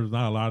sure there's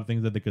not a lot of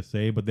things that they could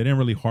say, but they didn't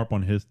really harp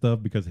on his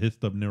stuff because his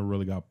stuff never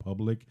really got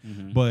public.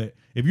 Mm-hmm. But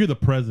if you're the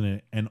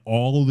president and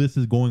all this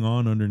is going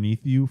on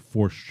underneath you,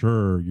 for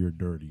sure you're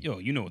dirty. Yo,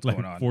 you know what's like,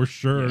 going on. For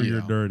sure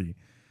you're dirty.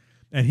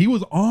 And he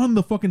was on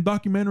the fucking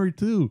documentary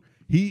too.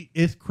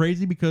 It's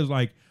crazy because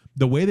like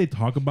the way they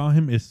talk about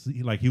him is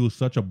like he was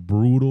such a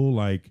brutal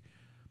like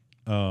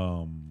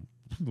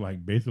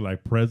basically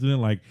like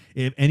president. Like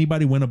if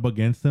anybody went up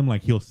against him,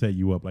 like he'll set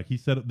you up. Like he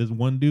said this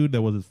one dude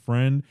that was his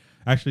friend,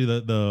 actually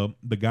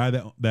the guy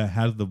that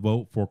has the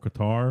vote for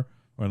Qatar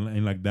or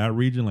in like that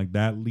region, like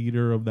that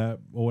leader of that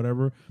or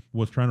whatever,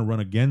 was trying to run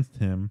against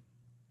him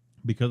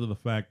because of the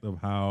fact of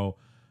how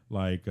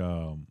like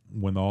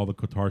when all the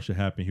Qatar shit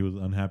happened, he was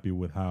unhappy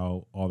with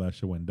how all that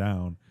shit went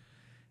down,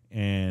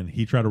 and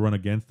he tried to run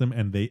against him,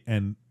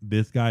 and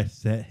this guy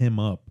set him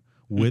up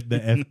with the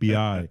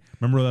FBI.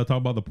 Remember that I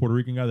talked about the Puerto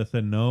Rican guy that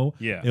said no?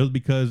 Yeah. It was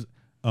because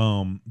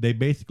they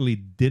basically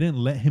didn't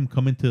let him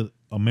come into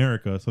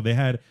America. So they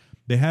had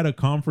a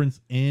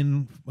conference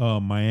in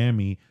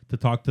Miami to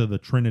talk to the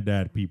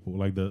Trinidad people,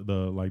 like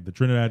the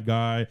Trinidad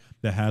guy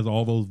that has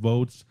all those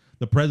votes.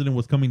 The president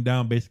was coming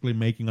down, basically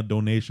making a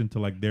donation to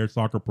like their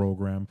soccer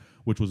program,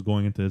 which was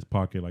going into his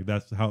pocket. Like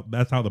that's how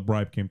the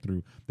bribe came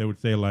through. They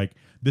would say like,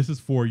 "This is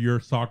for your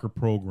soccer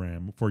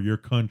program, for your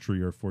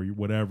country, or for you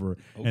whatever,"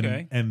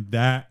 and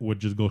that would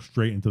just go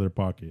straight into their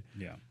pocket.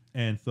 Yeah.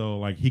 And so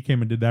like he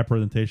came and did that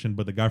presentation,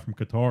 but the guy from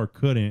Qatar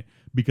couldn't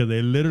because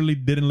they literally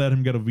didn't let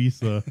him get a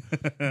visa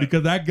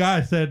because that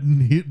guy said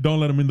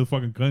don't let him in the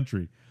fucking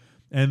country.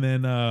 And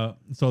then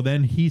so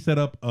then he set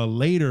up a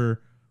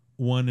later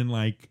one in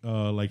like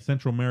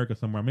Central America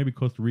somewhere, maybe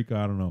Costa Rica,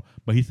 I don't know.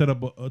 But he set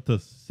up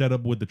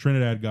with the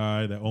Trinidad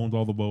guy that owns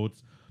all the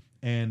boats.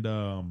 And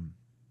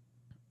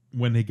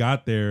when he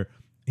got there,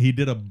 he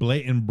did a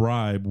blatant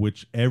bribe,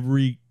 which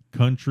every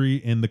country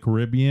in the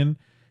Caribbean,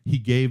 he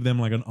gave them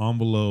like an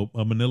envelope,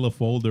 a manila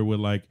folder with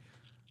like,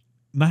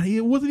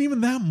 it wasn't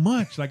even that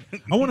much. Like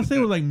I want to say it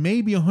was like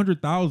maybe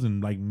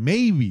 100,000, like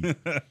maybe.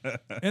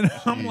 And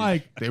I'm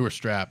like, they were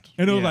strapped.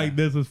 And it was like,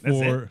 this is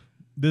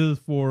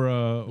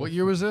for what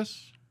year was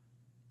this?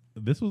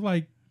 This was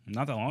like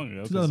not that long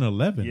ago.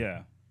 2011.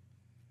 Yeah.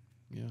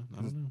 Yeah,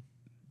 I don't know.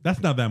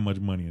 That's not that much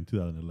money in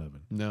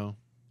 2011. No.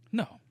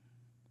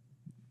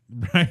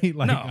 Right?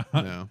 Like,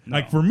 no.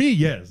 Like for me,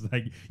 yes.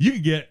 Like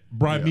you could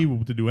bribe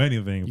me to do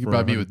anything. You for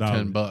bribe me with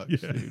 $10,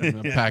 yeah.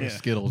 A pack of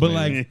Skittles. But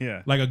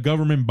maybe. like a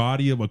government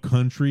body of a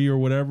country or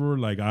whatever.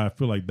 Like I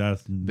feel like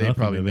that's they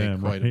probably to make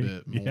them, quite right?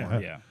 a bit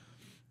more.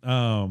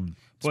 Yeah.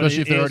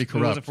 Especially if they're already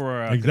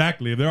corrupt.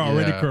 Exactly. If they're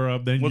already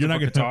corrupt, then was you're it not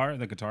for going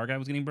Qatar? The Qatar guy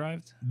was getting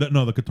bribed?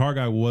 No, the Qatar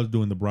guy was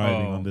doing the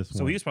bribing on this one.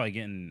 So he was probably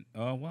getting.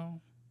 Oh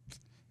well,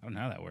 I don't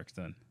know how that works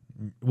then.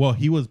 Well,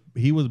 he was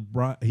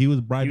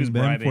bribing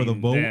them for the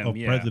vote of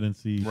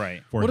presidency.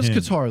 Right. What does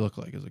Qatar look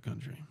like as a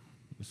country?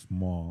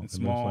 Small. It's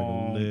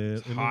small.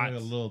 It looks like a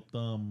little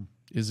thumb.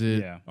 Is it?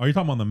 Yeah. Are you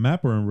talking on the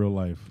map or in real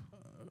life?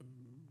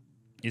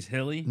 It's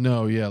hilly.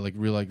 No, yeah, like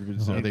real, like are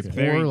they It's poor?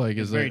 Very, Like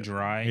it's is very that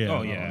dry. Yeah,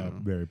 Oh yeah.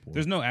 very poor.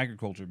 There's no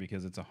agriculture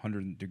because it's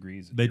 100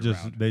 degrees. They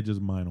year-round.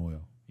 just mine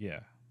oil. Yeah.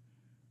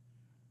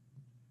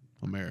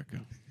 America?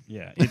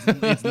 Yeah,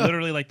 it's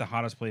literally like the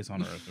hottest place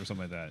on earth or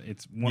something like that.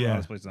 It's one of the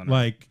hottest places on earth.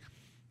 Like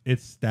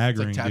it's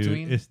staggering, It's like dude.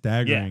 Tatooine? It's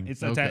staggering. Yeah,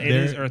 it's Okay. it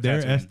is Earth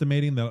They're Tatooine.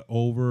 estimating that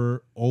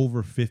over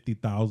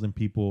 50,000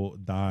 people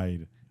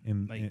died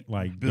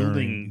Like,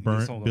 during building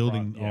this whole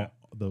building yeah.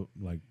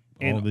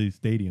 all these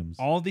stadiums.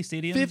 All these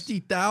stadiums.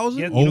 50,000?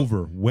 Yeah, you know-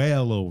 Over,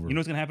 well over. You know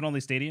what's gonna happen to all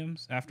these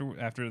stadiums after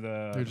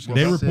the? They're just World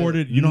they gonna Cup? sit.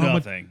 reported. You know how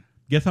much? Nothing.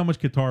 Guess how much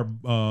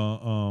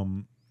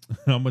Qatar?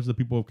 How much the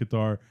people of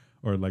Qatar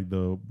or like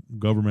the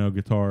government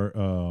of Qatar?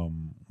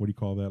 What do you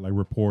call that? Like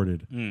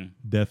reported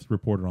deaths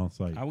reported on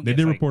site. I would They guess,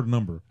 did like- report a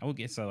number. I would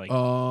guess like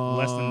Uh,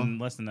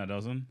 less than a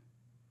dozen.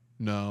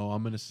 No,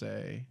 I'm gonna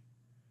say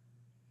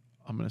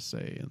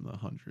in the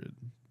 100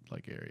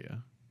 like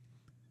area.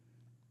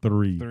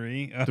 Three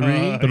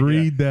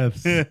Three?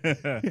 deaths.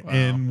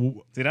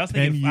 And Dude, I was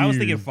 10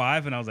 thinking years.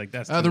 5, and I was like,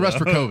 that's The too rest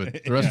for low.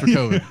 COVID. The rest for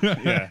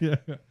COVID.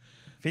 Yeah.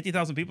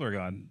 50,000 people are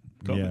gone.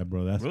 COVID. Yeah,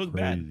 bro, that's real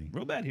crazy.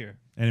 real bad here.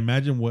 And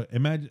imagine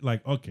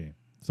like, okay,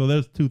 so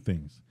there's two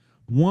things.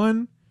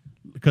 One,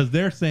 because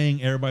they're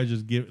saying everybody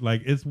just give,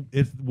 like, it's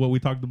what we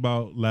talked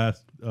about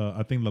last,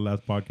 I think the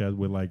last podcast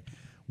with, like,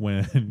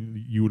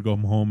 when you would go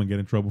home and get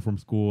in trouble from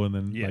school and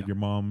then like your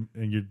mom,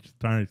 and you're just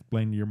trying to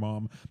explain to your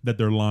mom that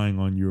they're lying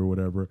on you or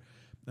whatever.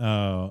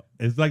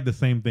 It's like the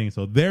same thing.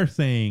 So they're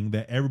saying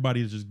that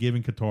everybody is just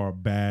giving Qatar a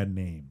bad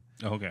name.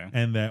 Okay.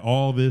 And that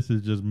all this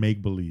is just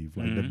make believe,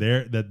 like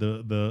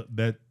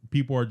that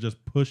people are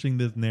just pushing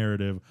this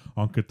narrative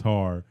on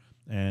Qatar,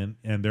 and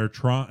they're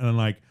trying, and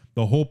like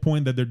the whole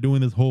point that they're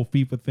doing this whole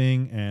FIFA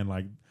thing, and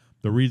like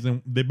the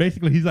reason they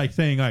basically, he's like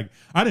saying like,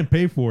 I didn't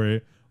pay for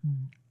it,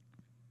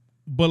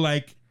 but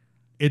like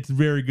it's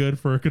very good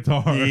for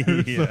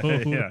Qatar.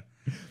 Yeah.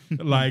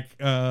 Like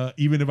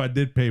even if I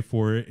did pay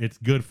for it, it's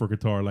good for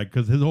Qatar. Like,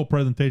 because his whole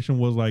presentation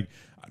was like,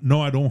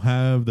 no, I don't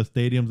have the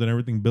stadiums and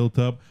everything built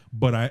up,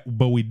 but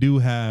we do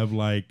have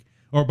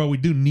but we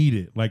do need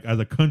it. Like, as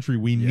a country,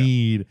 we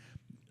need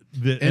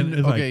the. And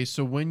it's okay, like,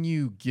 so when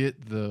you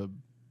get the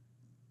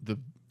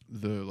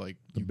like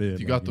The you, bid,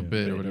 you got like, the yeah.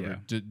 bid or Bid, whatever,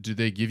 yeah. do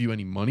they give you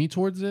any money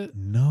towards it?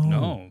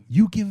 no,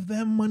 you give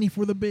them money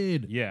for the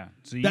bid. Yeah.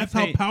 So you That's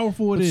pay, how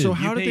powerful it But is. so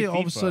how did pay they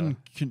all of a FIFA.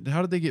 sudden?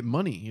 How did they get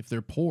money if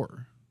they're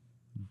poor?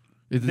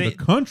 The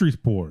country's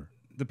poor.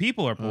 the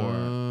people are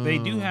poor. They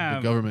do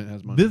have the government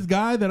has money. This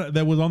guy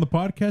that was on the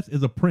podcast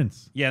is a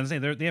prince. Yeah, I'm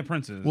saying they have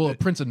princes. Well, a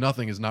prince of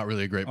nothing is not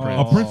really a great Oh.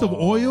 prince. A prince of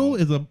oil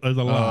is a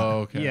lot. Oh,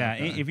 okay. yeah,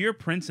 okay. if you're a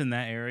prince in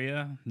that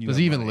area, you Does have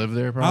he even money. live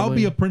there? Probably. I'll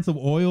be a prince of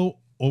oil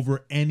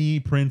over any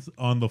prince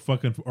on the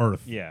fucking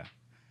earth. Yeah,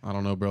 I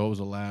don't know, bro. It was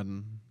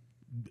Aladdin,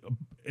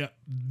 Yeah.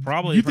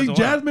 probably. You Prince think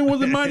of Oil. Jasmine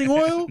wasn't mining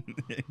oil?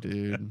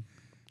 dude.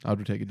 I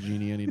would take a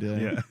genie any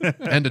day. Yeah.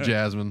 And a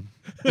Jasmine.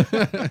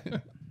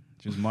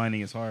 She was mining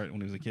his heart when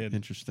he was a kid.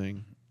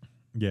 Interesting.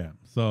 Yeah.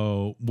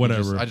 So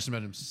whatever. I just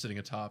imagine him sitting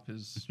atop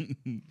his,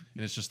 and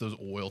it's just those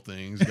oil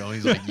things going.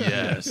 He's like,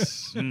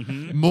 yes,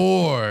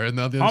 more. And on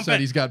the other Pump side, it.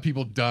 he's got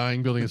people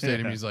dying building a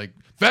stadium. He's like,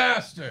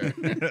 faster.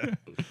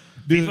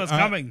 Dude, FIFA's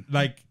coming.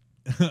 Like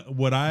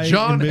what I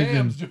John envision,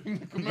 Hamm's doing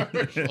the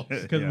commercials.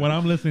 because Yeah. when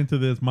I'm listening to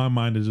this, my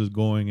mind is just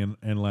going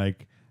and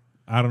like,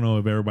 I don't know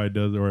if everybody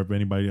does or if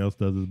anybody else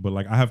does this, but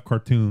like I have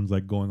cartoons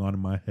like going on in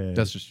my head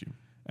That's just you.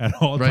 at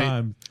all right?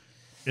 times.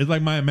 It's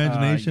like my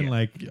imagination,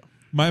 yeah.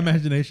 my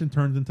imagination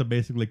turns into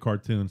basically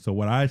cartoons. So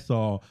what I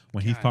saw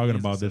when he's God, talking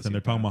he's about a this, and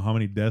they're talking sociopath. about how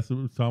many deaths,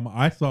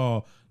 I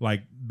saw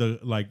like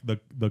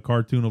the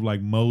cartoon of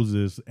like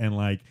Moses and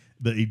like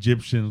the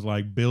Egyptians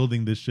like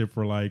building this shit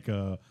for like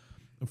the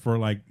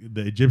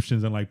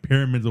Egyptians and like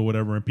pyramids or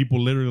whatever, and people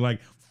literally like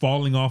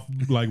falling off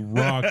like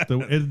rocks.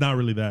 It's not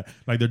really that.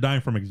 Like they're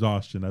dying from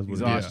exhaustion. That's what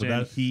Exhaustion,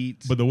 it is.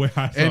 heat. But the way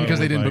I saw And it because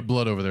they was didn't like, put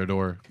blood over their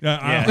door. I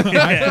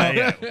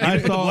Yeah. I You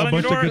put saw blood a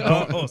on your bunch of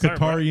door? Oh, sorry,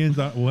 bro.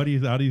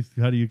 Qatarians.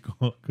 How do you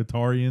call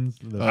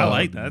Qatarians? I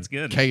like that. That's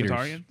good. Caters.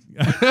 Qatarian?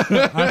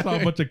 I saw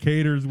a bunch of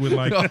caters with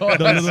like Oh, the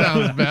that little.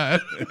 sounds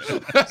bad.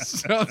 That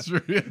sounds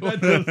real.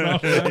 That does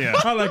sound bad. Yeah.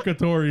 I like We'll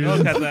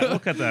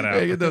Qatarians. cut that out.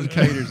 Hey, get those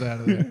caters out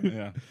of there.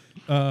 Yeah.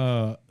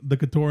 The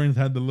Qatarians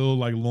had the little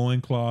like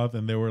loincloth,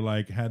 and they were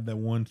like had that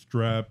one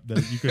strap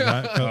that you could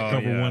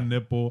cover yeah. one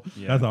nipple.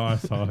 Yeah. That's how I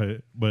saw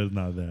it, but it's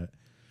not that.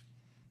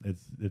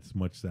 It's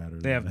much sadder.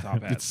 They than have that.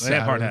 top hats. It's They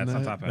have hard sadder hats,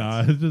 than not top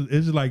Nah, hats.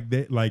 it's just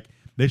like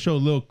they show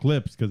little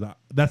clips because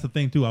that's the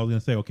thing too. I was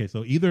gonna say, okay,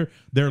 so either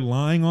they're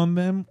lying on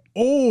them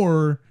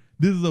or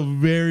this is a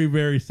very,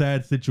 very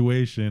sad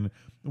situation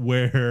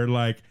where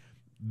like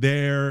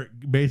they're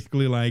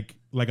basically like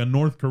a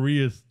North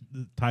Korea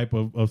type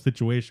of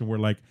situation where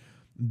like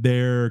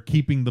they're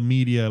keeping the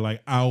media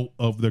like out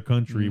of their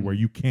country where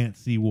you can't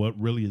see what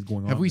really is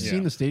going on. Have we there.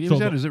 seen the stadiums So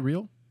yet? the- Is it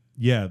real?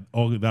 Yeah.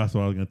 Oh, that's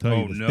what I was gonna tell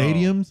Oh, you. The no.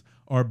 stadiums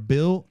are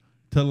built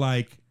to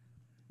like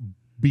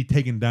be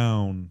taken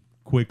down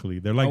quickly.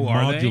 They're like Oh,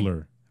 are they?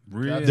 modular.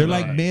 Really? They're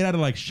like made out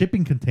of like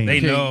shipping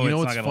containers. They know you know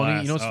it's what's not funny?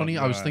 gonna You know what's last. funny?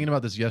 Oh, I was God. thinking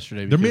about this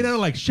yesterday. They're made because- out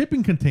of like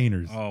shipping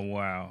containers. Oh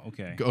wow.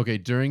 Okay. Okay,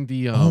 during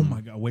the Oh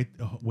my god! Wait.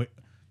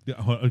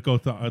 Go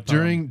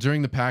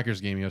during the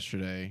Packers game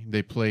yesterday,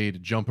 they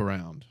played jump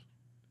around,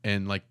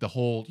 and like the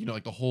whole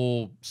the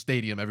whole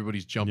stadium,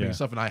 everybody's jumping and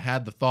stuff. And I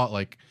had the thought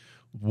like,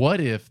 what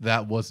if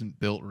that wasn't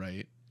built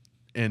right?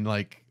 And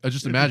like, I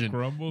just imagine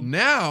crumbled?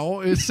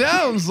 now it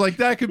sounds like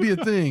that could be a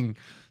thing.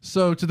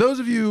 So to those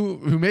of you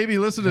who maybe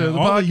listen to the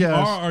all of you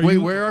podcast, wait,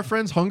 where are our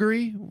friends?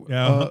 Hungary?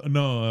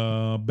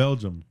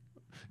 Belgium.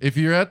 If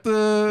you're at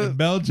the In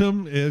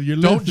Belgium, if you're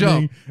Don't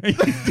listening,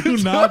 do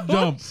not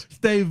Don't. jump.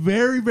 Stay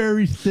very,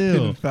 very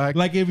still. In fact,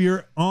 like if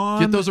you're on,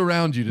 get those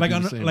around you to like do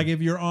on, the same. like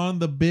if you're on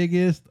the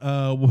biggest,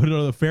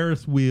 the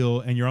Ferris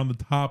wheel and you're on the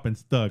top and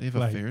stuck. They have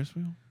like, a Ferris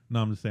wheel?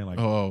 No, I'm just saying like.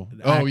 Oh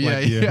yeah,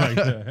 like, yeah. like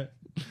that.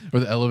 Or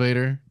the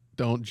elevator.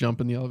 Don't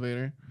jump in the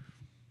elevator.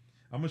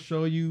 I'm gonna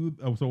show you.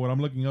 So what I'm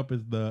looking up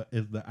is the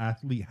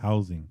athlete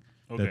housing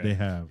that they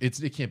have.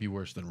 It can't be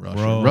worse than Russia.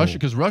 Bro.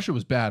 Because Russia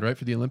was bad, right,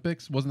 for the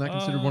Olympics. Wasn't that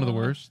considered one of the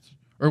worst,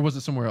 or was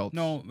it somewhere else?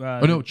 No. Oh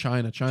no,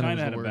 China. China was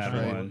had the a worst, bad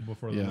right? one.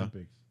 Before the Yeah.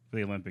 Olympics, For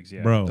the Olympics,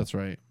 yeah. bro. That's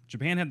right.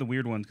 Japan had the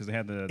weird ones because they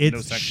had the no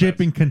It's sex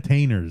shipping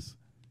containers.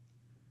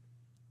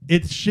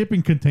 It's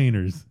shipping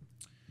containers.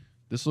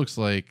 This looks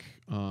like.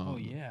 Oh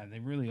yeah, they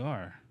really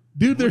are.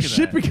 Dude, they're Look at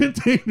shipping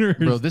containers.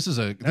 Bro, this is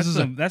a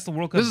That's the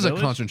World Cup. this is a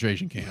Village?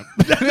 concentration camp.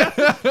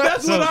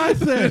 That's what I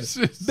said. This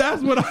is-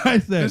 That's what I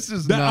said. this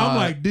is I'm not-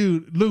 like,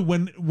 dude, look,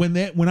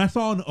 when I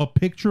saw a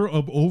picture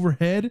of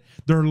overhead,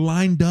 they're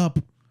lined up.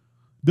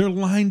 They're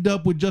lined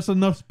up with just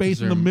enough space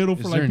in the middle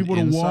for like people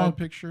to walk.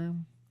 Picture.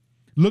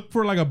 Look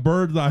for like a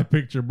bird's eye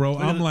picture, bro.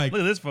 Look I'm at like,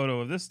 look at this photo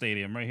of this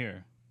stadium right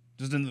here,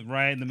 just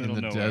right in the middle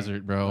In the of nowhere.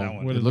 desert, bro. That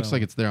one. What It is looks that like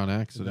one? it's there on is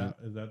accident.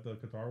 that the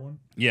Qatar one?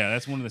 Yeah,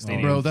 that's one of the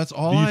stadiums. Bro, that's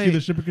all Do you I. see the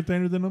shipping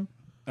containers in them?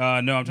 no,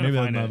 I'm trying Maybe to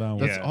that's find not it. that one.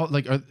 That's Yeah. all.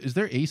 Like, is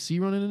there AC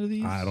running into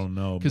these? I don't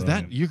know, Because bro.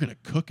 that you're gonna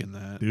cook in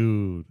that.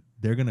 Dude,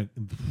 they're gonna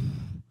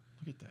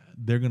Look at that.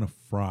 they're gonna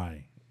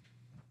fry.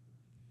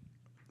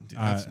 Dude,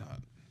 that's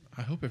not.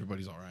 I hope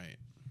everybody's all right.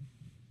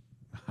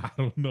 I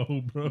don't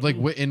know, bro. Like,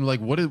 what are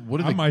I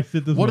the might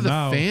sit this what one are the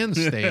out.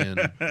 fans staying?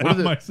 What I are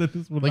the might sit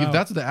this one like out. if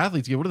that's what the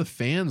athletes get? What are the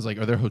fans like?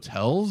 Are there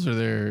hotels? Are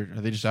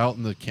they just out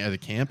in the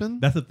camping?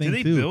 That's the thing Do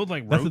they too. build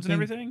like That's the roads and thing.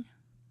 everything?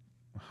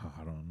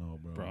 I don't know,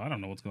 bro. Bro, I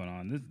don't know what's going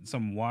on. This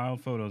some wild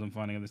photos I'm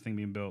finding of this thing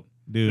being built.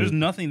 Dude, There's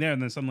nothing there,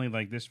 and then suddenly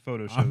like this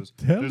photo I'm shows.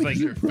 telling There's like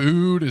Is there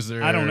food? Is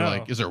there I don't know.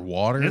 like is there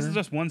water? this is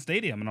just one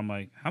stadium, and I'm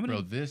like, how many?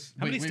 Bro, this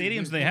how many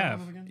stadiums do they what have?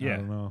 was it again? I Yeah,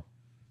 don't know.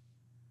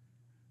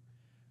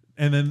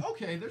 And then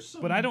Okay, there's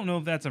some. but I don't know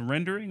if that's a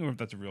rendering or if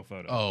that's a real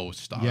photo. Oh,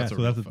 stop. yeah, that's so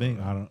a that's real the thing.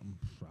 photo. I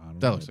don't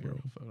That know, looks like a bro.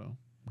 real photo.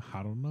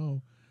 I don't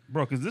know.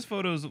 Bro, because this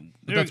photo's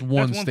that's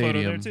one photo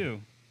there stadium.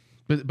 too.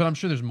 But I'm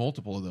sure there's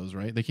multiple of those,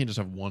 right? They can't just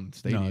have one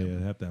stadium. No, yeah,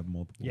 they have to have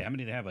multiple. Yeah, how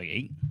many do they have? Like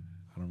 8?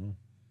 I don't know.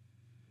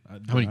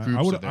 How many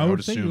groups would, are there? I I would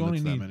would say assume you only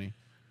it's that need. many.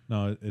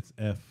 No, it's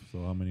F.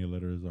 So how many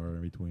letters are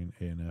in between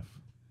A and F?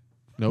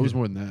 No, it was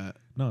more than that.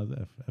 No, it's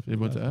F. F It is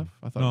went the to last F?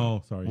 I thought. one.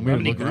 No, sorry. When How we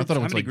many were looking, I groups? thought it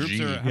How was many like groups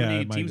G. are? How Yeah,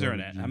 many it might teams go are in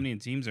to it? G. How many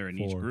teams are in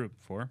each 4. group?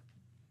 4?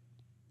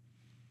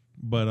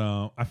 But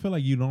I feel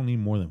like you don't need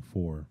more than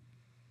 4.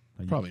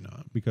 Like, Probably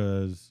not.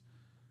 because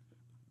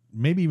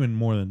maybe even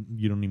more than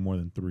you don't need more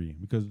than 3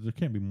 because there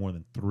can't be more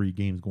than 3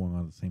 games going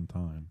on at the same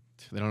time.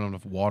 They don't have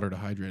enough water to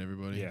hydrate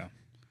everybody. Yeah.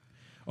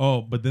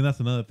 Oh, but then that's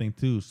another thing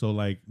too. So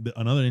like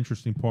another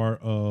interesting part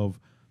of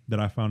that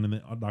I found in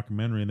the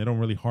documentary, and they don't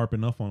really harp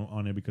enough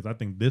on it because I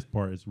think this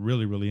part is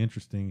really, really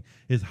interesting,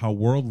 is how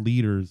world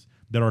leaders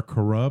that are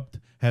corrupt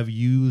have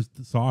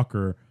used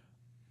soccer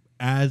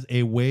as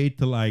a way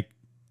to like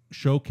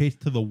showcase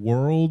to the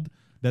world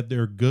that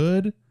they're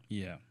good,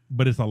 Yeah.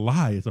 but it's a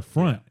lie, it's a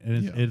front,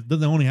 and Yeah. it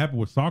doesn't only happen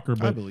with soccer,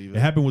 but believe it it.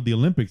 happened with the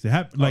Olympics. It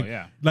happened like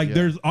yeah. Yeah.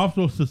 there's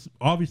also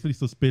obviously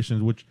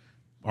suspicions, which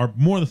are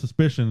more the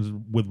suspicions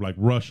with like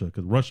Russia,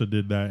 because Russia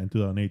did that in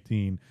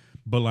 2018,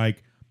 but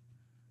like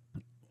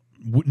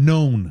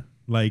known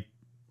like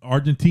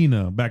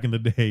Argentina back in the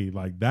day,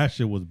 like that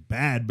shit was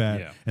bad,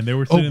 Yeah. and they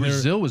were Oh, sitting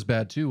Brazil was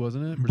bad too,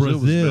 wasn't it? Brazil.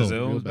 Brazil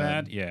real was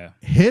bad. Yeah. there.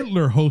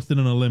 Hitler hosted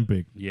an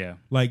Olympic. Yeah.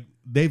 Like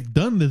they've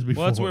done this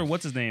before. Well, that's where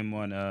what's his name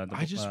on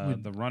I just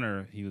would- the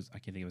runner. He was I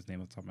can't think of his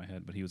name off the top of my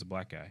head, but he was a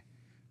black guy.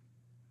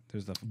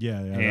 There's the yeah,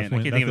 and that's I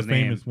when, can't think of that's his the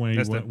famous name. when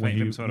That's he the went when he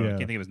famous photo. I yeah.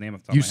 can't think of his name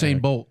off the top of my Usain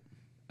head. Bolt.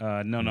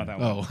 No, not that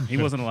one. Oh. He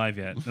wasn't alive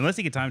yet, unless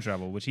he could time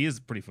travel, which he is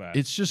pretty fast.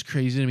 It's just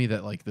crazy to me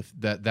that like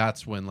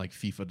that's when like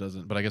FIFA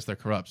doesn't. But I guess they're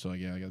corrupt, so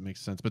yeah, I guess it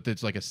makes sense. But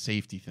it's like a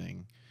safety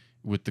thing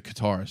with the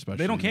Qatar, especially.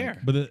 they don't like-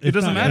 care. But It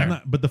doesn't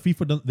matter. But the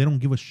FIFA doesn't. They don't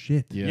give a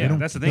shit. Yeah. They don't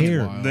that's the thing.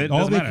 care. Wild. It All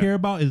doesn't they matter. care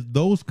about is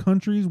those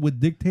countries with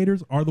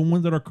dictators are the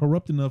ones that are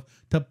corrupt enough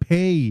to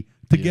pay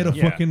to get a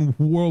Yeah. fucking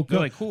World They're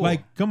Cup. like, cool.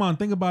 Like, come on,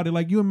 think about it.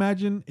 Like, you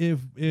imagine if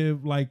if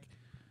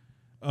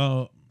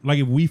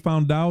we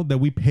found out that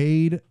we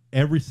paid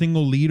every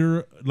single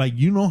leader, like,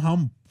 you know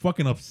how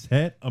fucking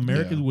upset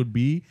Americans Yeah. would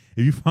be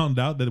if you found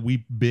out that we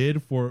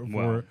bid for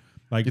Wow.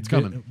 like It's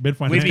bid, coming. bid We'd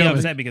financial. be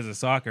upset because of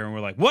soccer, and we're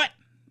like, what?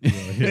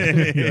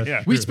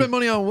 Yeah. We spent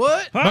money on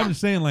what? But I'm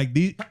just saying, like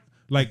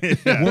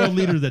world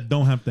leaders that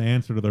don't have to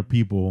answer to their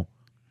people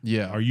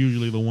Yeah. are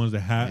usually the ones that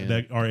have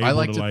that are able I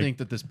like to think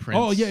that this prince.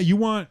 oh yeah, you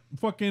want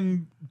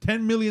fucking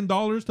 $10 million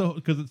to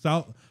because it's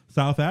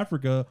South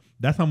Africa.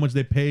 That's how much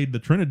they paid the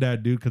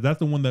Trinidad dude because that's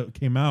the one that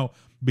came out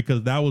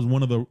because that was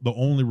one of the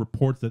only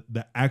reports that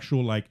the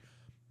actual like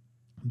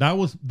that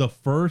was the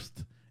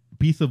first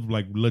piece of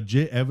like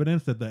legit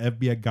evidence that the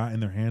FBI got in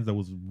their hands that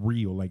was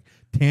real, like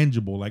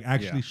tangible, like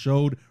actually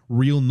showed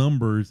real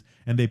numbers,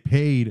 and they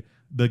paid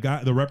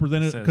the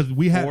representative because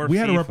we had a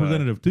FIFA.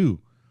 representative too.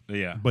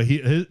 Yeah. But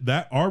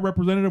our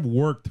representative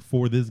worked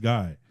for this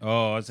guy.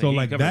 Oh, so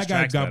like that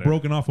guy got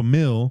broken off $1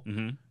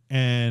 million,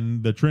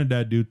 and the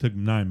Trinidad dude took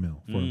 $9 million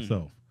for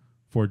himself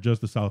for just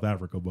the South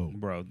Africa vote.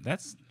 Bro,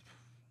 that's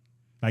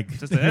like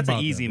that's an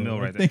easy that, mill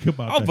like, right there. Think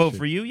about I'll that vote shit.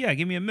 for you. Yeah,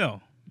 give me $1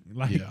 million.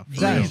 Like Yeah,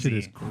 that crazy. shit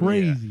is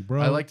crazy,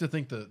 bro. I like to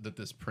think that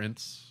this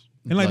prince,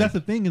 and like that's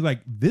the thing is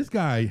like this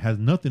guy has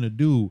nothing to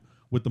do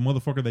with the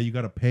motherfucker that you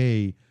got to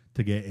pay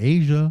to get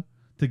Asia,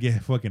 to get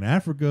fucking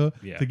Africa,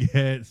 to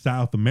get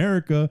South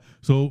America.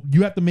 So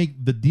you have to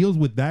make the deals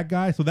with that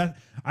guy. So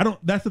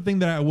that's the thing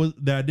that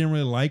I didn't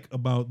really like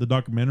about the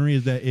documentary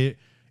is that it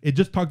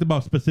just talked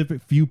about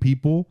specific few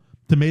people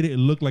to make it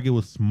look like it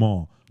was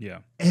small. Yeah.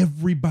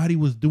 Everybody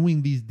was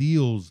doing these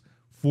deals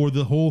for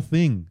the whole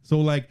thing. So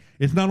like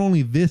it's not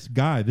only this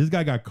guy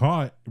got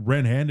caught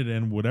red-handed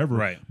and whatever.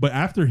 Right. But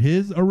after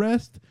his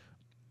arrest,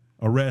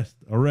 like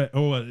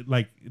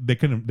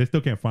they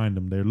still can't find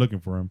him. They're looking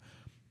for him.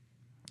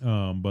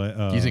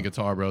 But he's in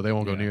Qatar, bro. They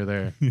won't go near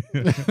there.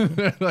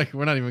 Like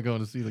we're not even going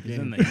to see the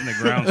game. He's in the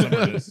ground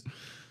somewhere. Just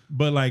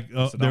but like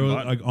there was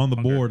like on the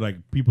board, like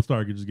people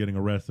started just getting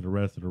arrested.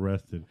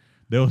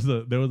 There was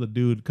a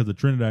dude because the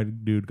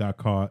Trinidad dude got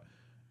caught,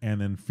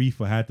 and then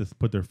FIFA had to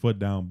put their foot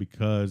down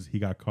because he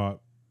got caught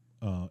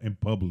in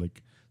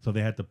public. So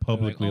they had to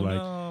publicly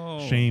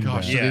shame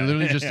Gosh, that. so they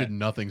literally just did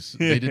nothing.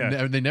 They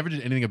didn't. They never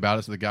did anything about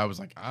it. So the guy was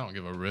like, "I don't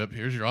give a rip.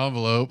 Here's your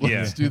envelope.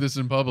 Let's do this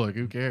in public.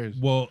 Who cares?"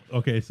 Well,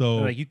 okay, so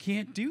like you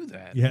can't do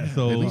that. Yeah,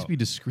 so at least be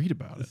discreet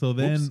about it. So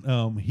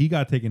then he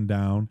got taken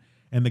down,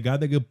 and the guy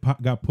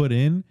that got put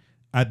in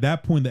at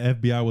that point, the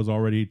FBI was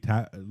already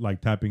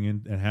tapping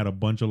in and had a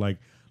bunch of like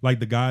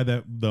the guy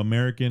that the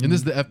American and this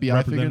is the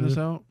FBI figuring this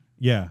out.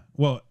 Yeah,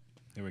 well.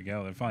 There we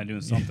go. They're finally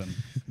doing something.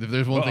 If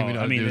there's one thing we know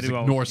how to do is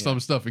ignore some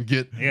stuff and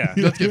get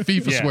let's get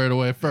FIFA squared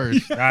away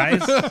first.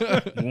 Guys,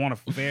 we want a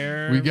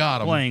fair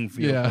playing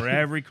field for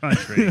every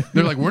country.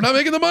 They're like, we're not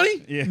making the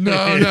money? Yeah.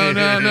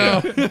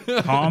 No.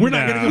 Calm We're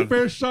down. not getting a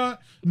fair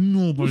shot.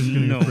 Nobody's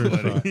getting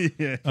a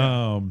fair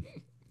shot.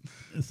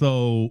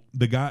 So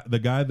the guy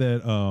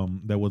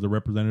that was a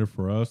representative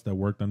for us that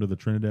worked under the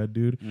Trinidad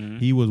dude,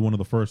 he was one of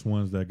the first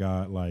ones that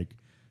got like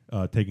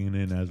taken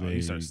in as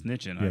he started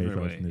snitching on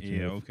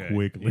everybody.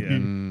 Quickly.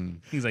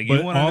 Yeah. He's like, but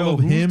you want to know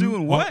who's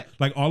doing what?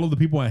 All of the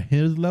people at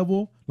his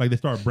level, like they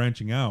started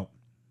branching out.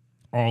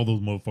 All those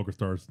motherfuckers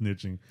started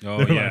snitching. Oh,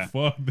 They're yeah. like,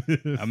 fuck this.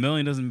 $1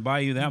 million doesn't buy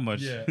you that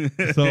much. Yeah.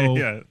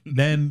 So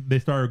then they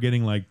started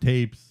getting like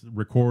tapes,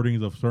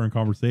 recordings of certain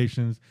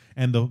conversations.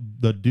 And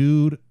the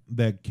dude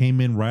that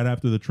came in right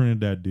after the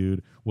Trinidad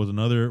dude was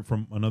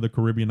from another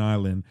Caribbean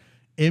island.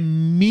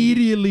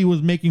 Immediately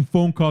was making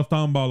phone calls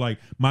talking about like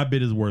my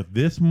bid is worth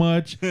this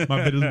much,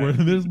 my bid is worth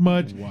this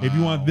much. Wow. If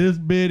you want this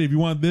bid, if you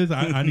want this,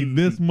 I need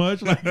this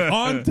much. Like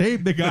on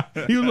tape, the guy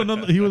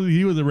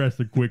he was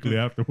arrested quickly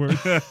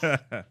afterwards. That'd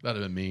have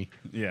been me.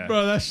 Yeah,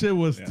 bro, that shit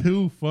was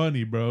too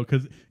funny, bro.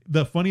 Because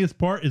the funniest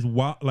part is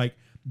like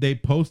they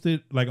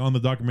posted like on the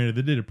documentary,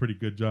 they did a pretty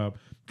good job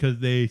because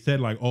they said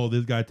like, oh,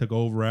 this guy took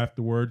over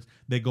afterwards.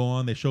 They go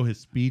on, they show his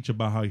speech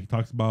about how he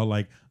talks about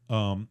like.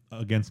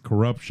 Against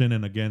corruption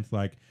and against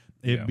like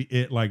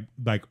it like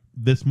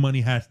this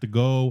money has to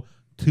go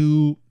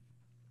to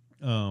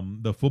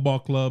the football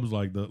clubs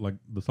like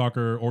the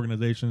soccer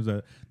organizations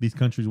that these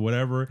countries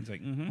whatever. It's like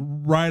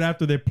right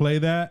after they play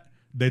that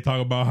they talk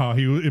about how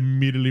he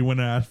immediately went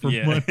to ask for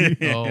money.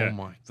 Oh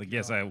my! It's like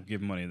yes, I will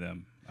give money to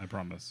them. I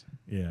promise.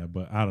 Yeah,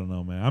 but I don't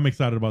know, man. I'm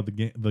excited about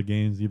the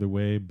games either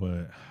way,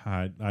 but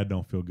I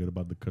don't feel good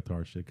about the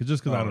Qatar shit.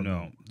 Because I don't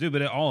know, dude.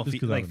 But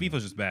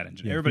FIFA's just bad.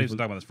 Everybody's been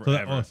talking about this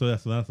forever. So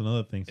that's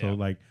another thing. So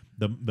like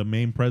the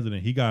main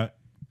president, he got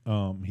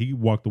he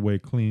walked away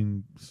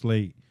clean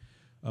slate,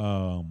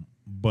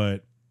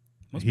 but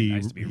Must be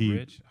nice to be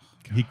rich.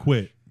 He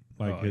quit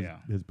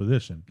his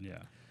position. Yeah.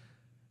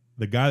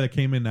 The guy that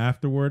came in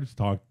afterwards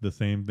talked the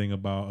same thing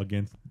about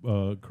against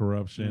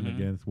corruption,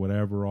 against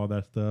whatever, all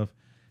that stuff.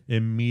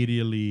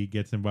 Immediately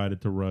gets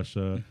invited to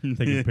Russia,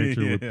 taking a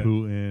picture with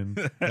Putin,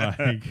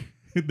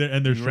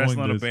 and they're showing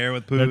wrestling this. a bear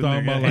with Putin. They're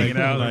talking about hanging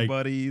out with their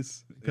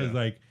buddies because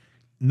like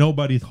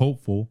nobody's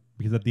hopeful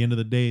because at the end of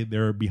the day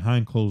they're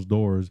behind closed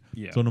doors.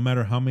 Yeah. So no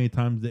matter how many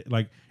times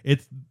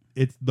it's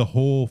the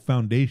whole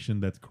foundation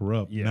that's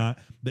corrupt, not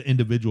the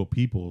individual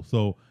people.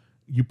 So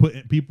you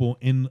put people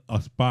in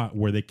a spot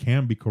where they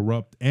can be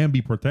corrupt and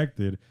be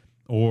protected.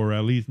 or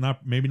at least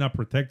maybe not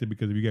protected,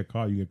 because if you get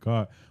caught, you get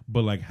caught,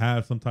 but like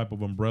have some type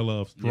of umbrella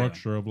of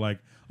structure of like,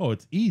 oh,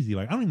 it's easy.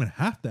 Like I don't even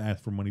have to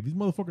ask for money. These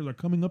motherfuckers are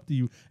coming up to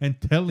you and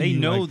telling They you.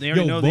 know. Like, They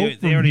already yo, know. vote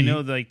They already for me.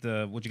 know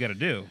like what you got to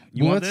do.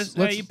 You Well, want let's- this?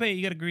 Yeah, let's- you pay.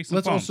 You got to grease. Some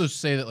Let's palms. also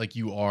say that like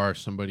you are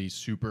somebody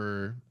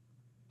super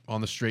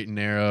on the straight and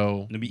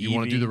narrow. Maybe You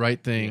want to EV. do the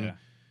right thing. Yeah.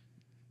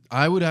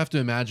 I would have to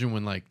imagine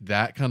when like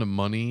that kind of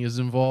money is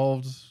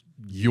involved,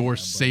 your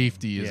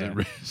safety is at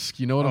risk.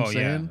 You know what I'm Oh,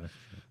 saying? yeah.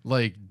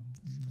 Like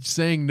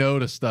saying no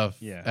to stuff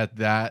Yeah. at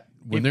that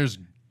when If- there's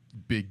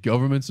big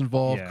governments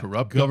involved, Yeah.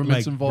 corrupt Go-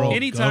 governments like, involved, bro,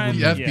 Anytime,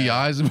 the government.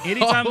 FBI's involved.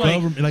 Anytime, like-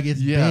 Government, like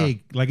it's Yeah.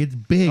 big. Like it's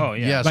big. Oh,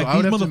 yeah. Yeah, so Like I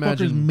would these have to motherfuckers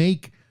imagine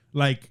make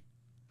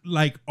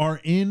like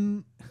are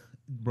in.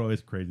 Bro,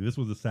 it's crazy. This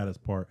was the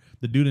saddest part.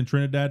 The dude in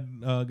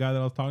Trinidad, guy that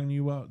I was talking to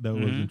you about, that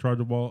was in charge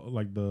of all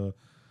like the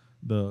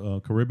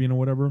Caribbean or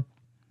whatever.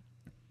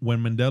 When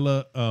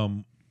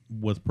Mandela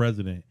was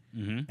president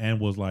and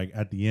was like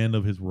at the end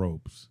of his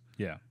ropes,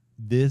 Yeah.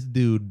 this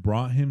dude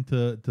brought him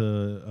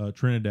to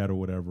Trinidad or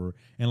whatever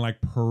and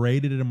like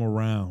paraded him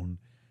around.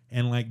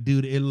 And like,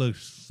 dude, it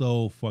looks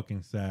so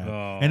fucking sad.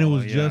 Oh, And it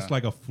was yeah. just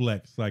like a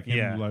flex, like him,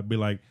 Yeah. like be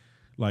like,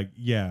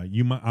 yeah,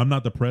 I'm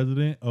not the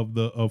president of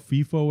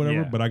FIFA or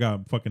whatever, Yeah. but I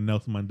got fucking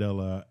Nelson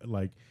Mandela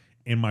like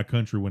in my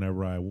country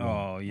whenever I want.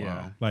 Oh yeah.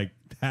 Wow. Like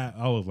that,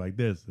 I was like,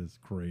 this is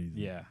crazy.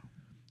 Yeah.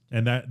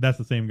 And that's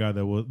the same guy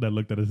that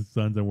looked at his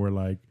sons and were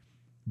like,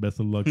 best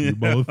of luck to you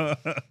both.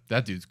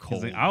 that dude's He's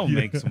cold. like, I'll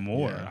make some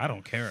more. Yeah. I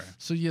don't care.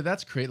 So yeah,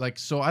 that's great. Like,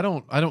 so I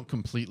don't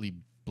completely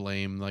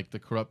blame like the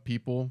corrupt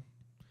people.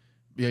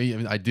 Yeah, I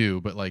mean, I do,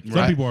 but like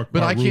Some people are.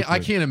 But are I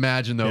ruthless. can't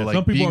imagine though. Yeah, like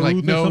some people being are like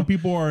ruthless, no, some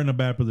people are in a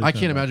bad position. I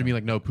can't imagine being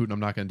like no, Putin, I'm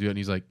not going to do it. And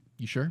he's like,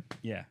 you sure?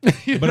 Yeah.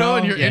 You But, know,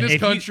 and you're Yeah, in his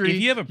if you- country.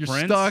 if you have a you're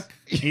prince, stuck.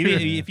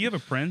 if you have a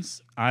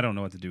prince, I don't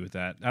know what to do with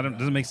that.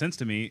 Doesn't make sense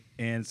to me.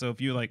 And so if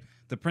you're like,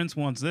 the prince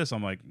wants this,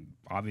 I'm like,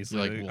 obviously,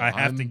 You're like, well, I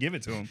have to I'm- give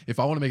it to him. If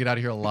I want to make it out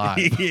of here alive,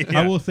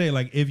 I will say,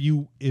 like, if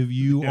you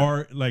Yeah.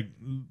 are like,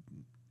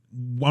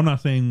 I'm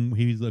not saying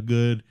he's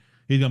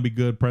gonna be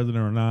good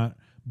president or not,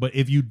 but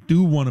if you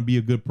do want to be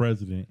a good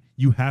president,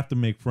 you have to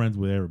make friends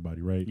with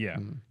everybody, right? Yeah.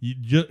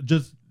 You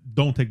just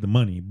don't take the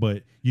money,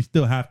 but you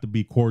still have to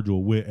be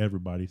cordial with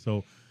everybody.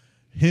 So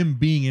him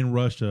being in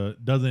Russia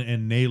doesn't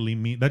innately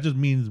mean that. Just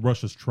means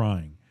Russia's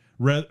trying,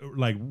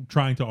 like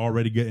trying to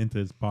already get into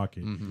his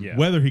pocket. Yeah.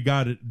 Whether he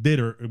did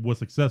or was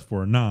successful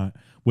or not,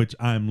 which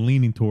I'm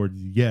leaning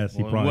towards yes,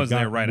 Well, he it probably was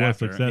there right was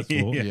after.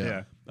 successful.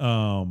 Yeah.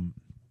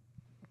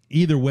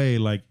 Either way,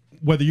 like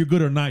whether you're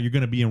good or not, you're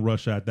going to be in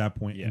Russia at that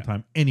point in Yeah.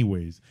 time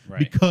anyways, Right.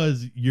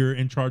 because you're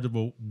in charge of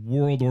a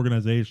world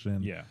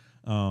organization Yeah.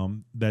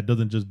 that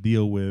doesn't just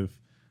deal with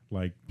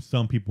like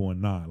some people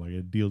and not, like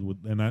it deals with,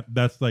 and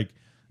that's like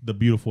the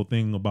beautiful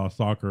thing about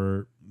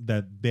soccer,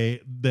 that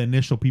the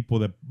initial people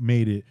that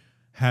made it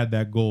had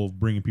that goal of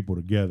bringing people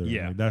together.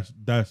 Yeah. Like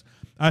that's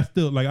I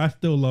still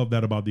love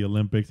that about the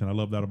Olympics, and I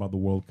love that about the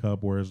World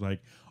Cup, where it's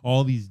like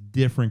all these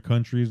different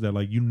countries that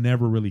like you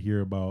never really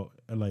hear about,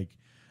 like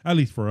at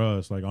least for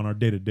us, like on our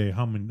day to day.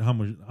 How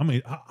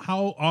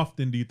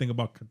often do you think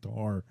about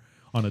Qatar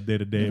on a day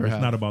to day? Never It's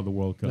have. not about the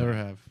World Cup. never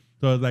have.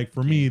 So it's like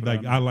for me, put like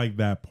on- I like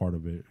that part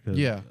of it. 'Cause,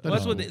 Yeah. Well,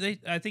 that's what um,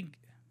 I think.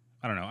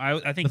 I don't know.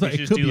 I think it's they like, should it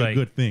just could do be like a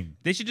good thing.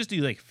 they should just do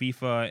like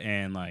FIFA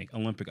and like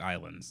Olympic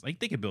Islands. Like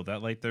they could build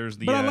that. Like there's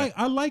the. But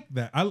I like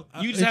that.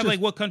 you just have like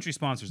what country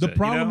sponsors the it,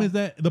 problem you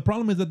know?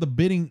 is that the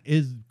bidding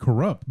is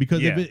corrupt,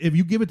 because Yeah. if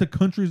you give it to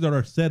countries that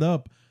are set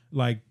up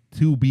like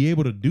to be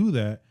able to do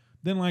that,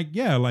 then like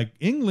like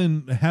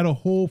England had a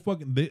whole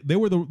fucking they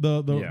were the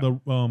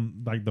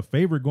like the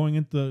favorite going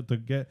into to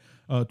get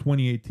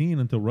 2018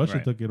 until Russia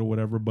Right. took it or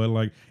whatever. But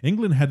like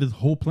England had this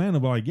whole plan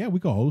of like, yeah, we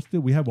could host it.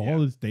 We have Yeah. all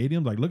these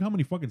stadiums. Like look how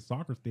many fucking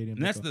soccer stadiums.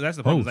 And that's we the, could that's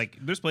the problem. host. Like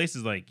there's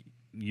places like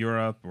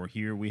Europe or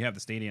here we have the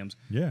stadiums.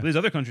 Yeah. But these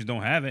other countries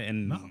don't have it,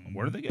 and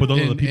where do they go? But those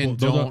are the And people.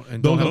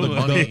 Those don't have are the the-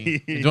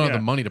 money. and don't have Yeah.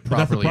 the money to But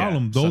that's the properly.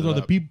 problem. set Those it are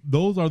the up. people.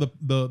 Those are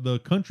the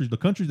countries. The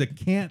countries that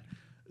can't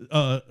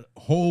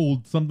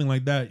hold something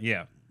like that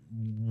yeah,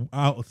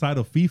 outside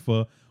of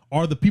FIFA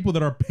are the people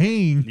that are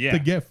paying Yeah. to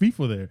get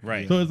FIFA there.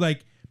 Right. So it's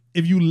like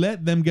if you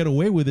let them get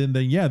away with it,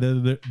 then yeah,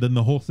 then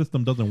the whole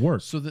system doesn't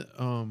work. So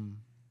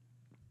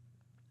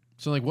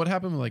so like what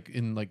happened like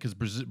in like because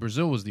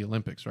Brazil was the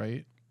Olympics,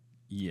 right?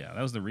 yeah.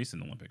 That was the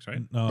recent Olympics,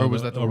 right? Or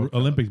was that the World Cup?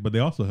 Olympics? But they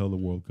also held the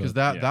World Cup. Because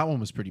that Yeah. that one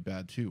was pretty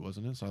bad too,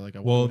 wasn't it? So like, I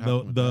Well, wonder what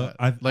happened with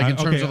that. like in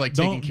terms of like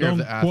taking care of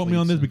the athletes. Quote me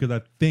on this and- because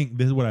I think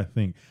this is what I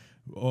think.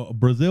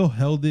 Brazil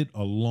held it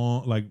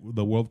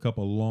the World Cup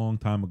a long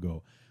time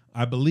ago.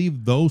 I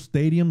believe those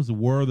stadiums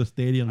were the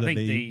stadiums I that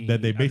think they I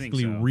think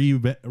basically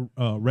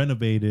so.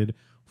 renovated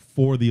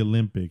for the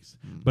Olympics.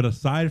 But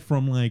aside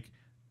from like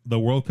the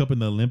World Cup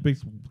and the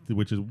Olympics,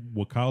 which is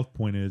what Kyle's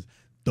point is,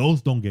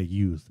 those don't get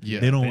used. Yeah,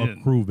 they don't they didn't.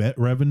 accrue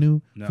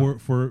revenue No.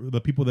 for the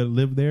people that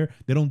live there.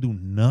 They don't do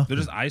nothing.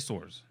 They're just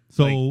eyesores.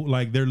 So Like,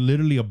 like they're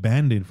literally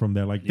abandoned from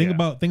there. Like think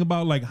Yeah.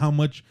 about like how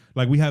much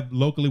like we have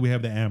locally, we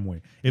have the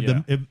Amway. If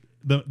Yeah.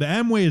 the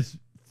Amway is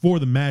for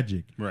the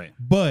Magic, right.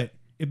 but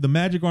if the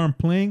Magic aren't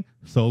playing,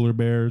 Solar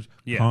Bears,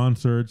 Yeah.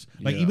 concerts,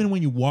 like Yeah. even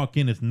when you walk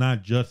in, it's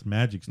not just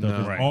Magic stuff. No.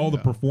 It's Right. all the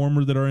Yeah.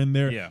 performers that are in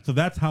there. Yeah. So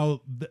that's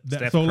how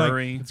Steph so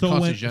Curry. like It's so when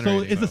constantly so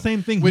generating, it's the though.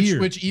 same thing Which here.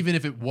 which even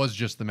if it was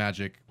just the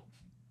Magic,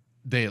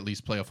 they at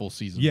least play a full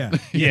season. yeah,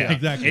 Yeah,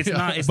 exactly. It's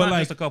not. It's But not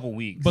like- just a couple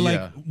weeks. But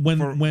Yeah. like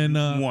for when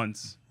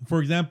once.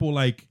 for example,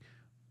 like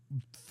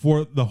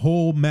for the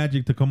whole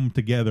Magic to come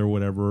together or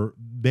whatever,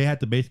 they had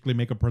to basically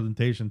make a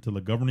presentation to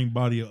the governing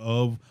body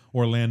of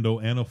Orlando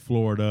and of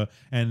Florida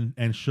and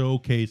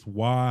showcase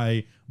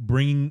why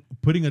putting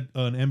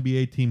an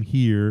NBA team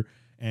here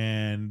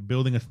and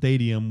building a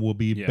stadium will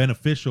be Yeah.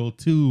 beneficial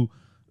to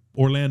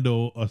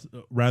Orlando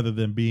rather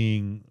than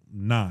being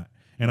not.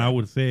 And I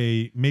would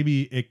say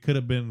maybe it could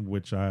have been,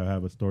 which I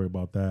have a story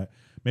about that.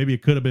 Maybe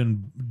it could have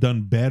been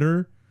done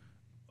better,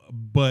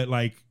 but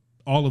like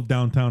all of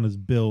downtown is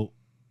built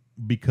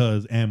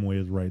because Amway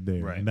is right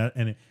there, Right.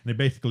 and it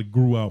basically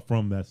grew out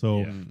from that. So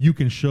Yeah. you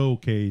can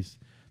showcase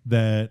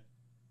that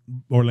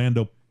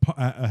Orlando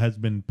has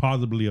been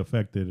positively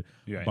affected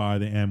Right. by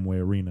the Amway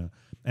Arena.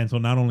 And so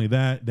not only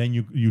that, then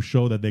you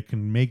show that they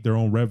can make their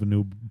own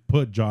revenue,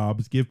 put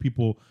jobs, give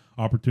people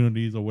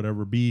opportunities or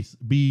whatever,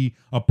 be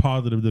a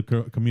positive to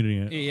the community.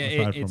 Yeah,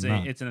 aside it's from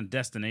not. it's a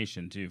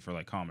destination too for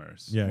like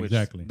commerce. Yeah, which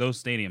exactly.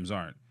 Those stadiums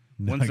aren't.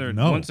 No, Once they're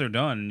no. once they're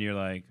done, you're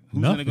like,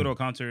 who's gonna go Nothing. to a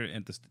concert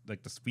at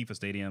the FIFA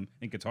stadium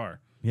in Qatar?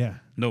 Yeah,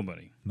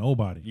 Nobody.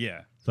 nobody.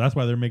 Yeah, So that's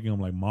why they're making them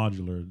like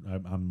modular.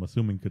 I'm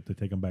assuming to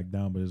take them back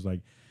down, but it's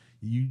like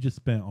you just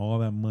spent all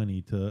that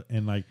money to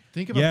and like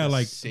Think about yeah, the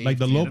like the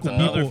safety local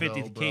that's another people.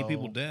 50K bro.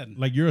 people dead.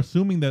 Like you're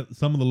assuming that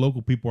some of the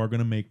local people are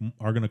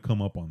gonna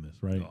come up on this,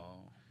 right?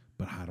 Oh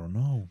But I don't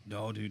know,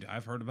 no, dude,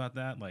 I've heard about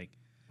that. Like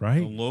right?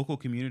 the local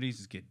communities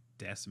just get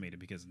decimated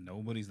because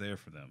nobody's there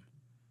for them.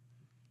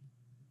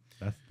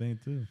 That's the thing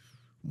too.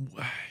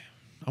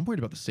 I'm worried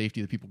about the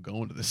safety of the people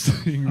going to this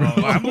thing. Oh,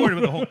 bro. I'm worried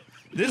about the whole.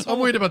 This I'm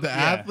whole- worried about the yeah.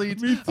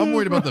 athletes. Me too, I'm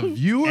worried about bro. the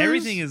viewers.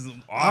 Everything is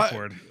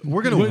awkward.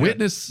 We're gonna Well,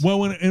 witness. Well,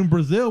 when in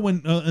Brazil,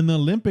 when in the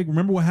Olympic,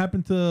 remember what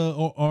happened to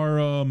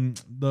our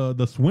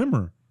the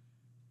swimmer?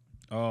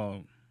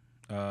 Oh,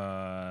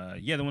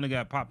 yeah, the one that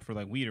got popped for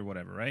like weed or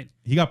whatever, right?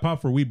 He got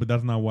popped for weed, but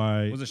that's not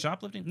why. Was it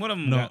shoplifting? One of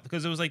them No. got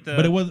because it was like the.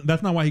 But it wasn't.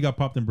 That's not why he got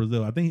popped in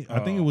Brazil. I think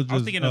it was just. I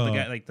was thinking of the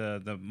guy, like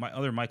the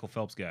other Michael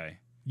Phelps guy.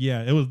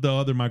 Yeah, it was the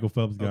other Michael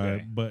Phelps guy.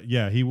 Okay. But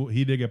yeah,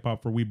 he did get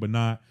popped for weed, but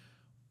not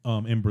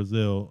in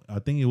Brazil. I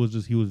think it was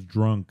just he was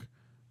drunk,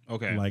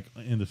 Okay. like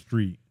in the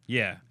street.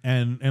 Yeah.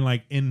 And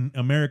like in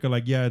America,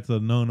 like yeah, it's a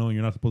no,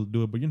 you're not supposed to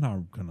do it, but you're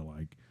not gonna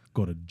like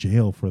go to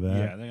jail for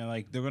that.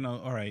 Yeah. They're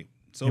gonna. All right. in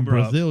Sober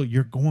up. Brazil,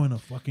 you're going to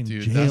fucking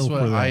Dude, jail that's for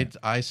what that.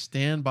 I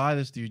stand by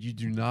this, dude. You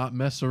do not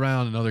mess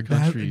around in other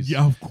countries.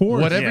 Yeah, of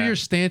course. Whatever Yeah. your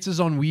stance is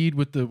on weed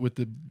with the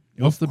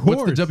what's the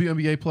course.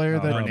 WNBA player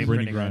that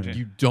Brittany Griner. Griner.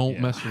 you don't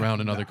Yeah. mess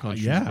around in other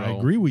countries. Yeah, bro. I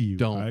agree with you.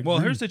 Don't. I Well,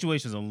 agree. her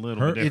situation's a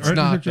little her, bit It's different.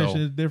 her not, situation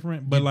though. is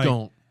different, but You like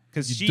don't.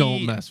 because you she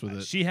don't mess with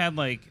it. She had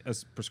like a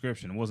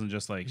prescription. It wasn't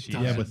just like she.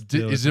 yeah, but Is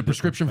still, it it's a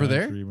prescription different for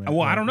there? country, man.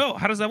 Well, I don't know.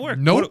 How does that work?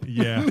 Nope.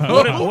 Yeah.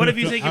 What if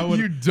you take I would,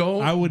 you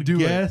don't. I would do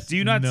guess. it. Do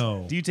you not?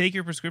 No. Do you take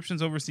your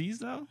prescriptions overseas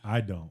though?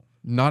 I don't.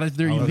 Not if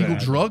they're Okay. illegal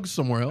drugs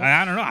somewhere else.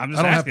 I don't know. I'm just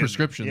I don't have asking.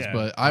 prescriptions, Yeah.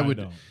 but I would.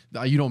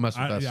 don't. You don't mess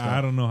with that Yeah, stuff.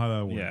 I don't know how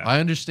that works. Yeah. I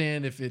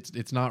understand if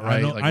it's not right.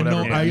 I know. like I know.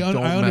 whatever, but you don't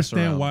I mess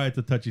understand around. why it's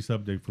a touchy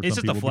subject for It's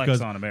some just a people flex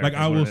because, on America like,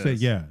 I is what will it say,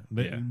 is. yeah,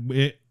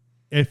 Yeah.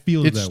 it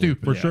feels It's that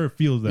stupid. way. For Yeah. sure. It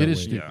feels that It way.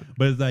 is stupid. Yeah.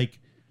 But it's like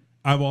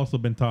I've also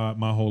been taught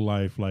my whole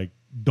life, like,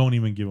 don't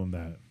even give them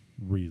that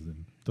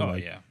reason to Oh,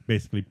 like yeah.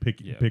 basically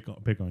pick Yeah.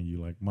 pick on you.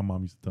 Like my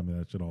mom used to tell me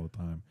that shit all the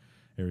time,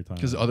 every time.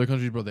 Because other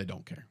countries, bro, they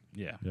don't care.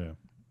 Yeah. yeah,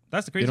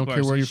 That's the crazy don't part.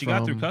 care where you're She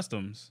got through from.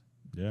 customs,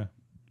 yeah,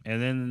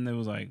 and then it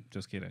was like,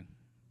 just kidding.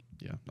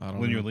 Yeah, I don't.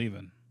 When know. you're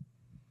leaving,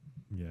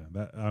 yeah.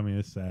 That I mean,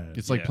 it's sad.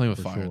 It's like Yeah, playing with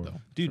for fire, sure.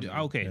 though. dude.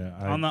 Okay. Yeah,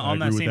 on I that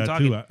agree with same that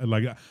topic,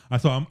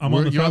 too. I'm on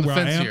We're- the you're side on the where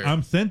I fence am. here.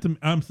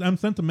 I'm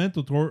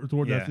sentimental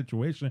toward Yeah. that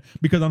situation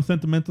because I'm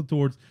sentimental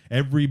towards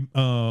every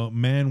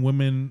man,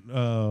 woman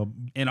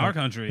in our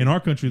country,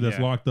 that's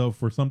Yeah. locked up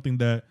for something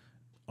that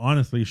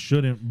honestly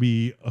shouldn't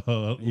be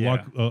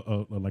Yeah.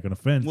 like an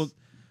offense. Well,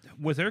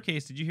 with her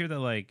case, did you hear that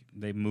like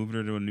they moved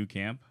her to a new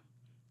camp,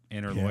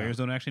 and her Yeah. lawyers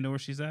don't actually know where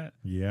she's at,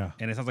 yeah,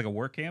 and it sounds like a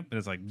work camp, and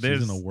it's like she's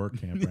there's in a work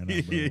camp right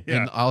now, bro. Yeah.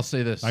 And I'll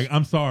say this. Like,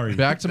 I'm sorry.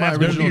 Back to my That's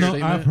There's, original you know,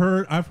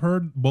 statement. I've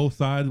heard both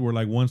sides where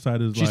like one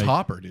side is She's like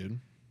Hopper, dude.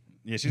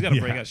 Yeah, she's got to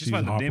break Yeah, out. She's she's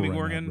fighting the Hopper Demi right now,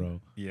 Morgan,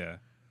 bro.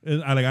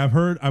 Yeah,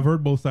 I've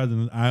heard both sides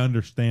and I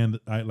understand.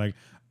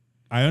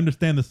 I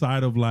understand the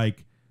side of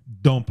like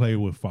don't play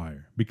with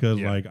fire because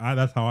Yeah. like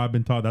that's how I've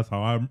been taught. That's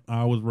how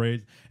I was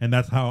raised, and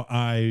that's how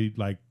I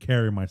like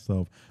carry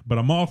myself. But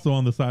I'm also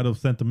on the side of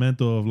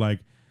sentimental of like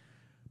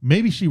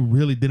maybe she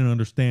really didn't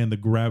understand the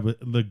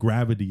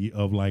gravity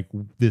of like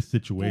this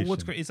situation. Well,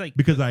 what's crazy? It's like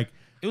because like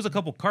it was a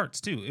couple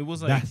carts too. It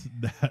was like that's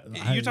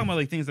that. you're talking about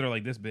like things that are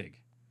like this big.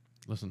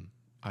 Listen,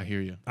 I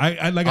hear you.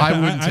 I like I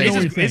said, wouldn't I take know it. what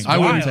you're It's saying. just- I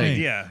wouldn't wild, take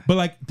it. yeah. But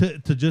like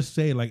to just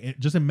say like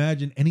just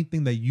imagine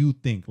anything that you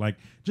think like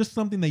just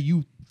something that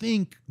you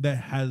think that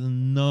has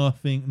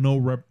nothing no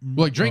rep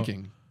Like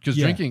drinking. because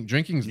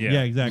drinking's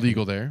exactly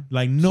legal there.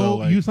 Like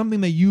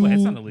something that you Well,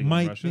 it's not illegal in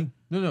might Russia. think.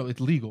 No,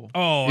 it's legal.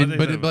 Oh,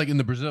 but like in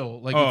the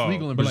Brazil, like it's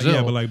legal in But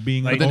Brazil. like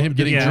being Like, then him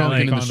getting drunk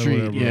like, in the Condo or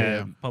street. whatever.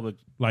 Yeah. public.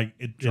 like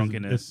it's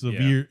Drunkenness,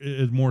 severe.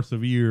 It's more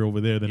severe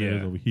over there than it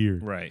is Yeah. over here.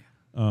 Right.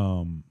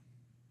 And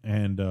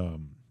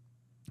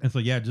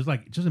so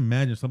just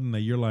imagine something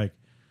that you're like,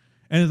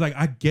 and it's like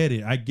I get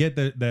it. I get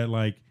that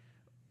like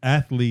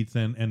athletes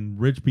and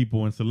rich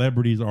people and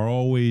celebrities are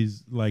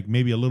always like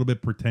maybe a little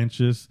bit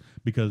pretentious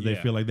because they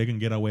feel like they can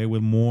get away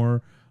with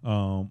more.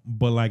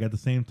 But like at the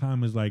same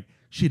time, it's like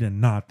she did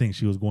not think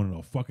she was going to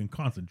a fucking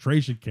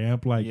concentration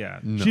camp. Like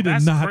she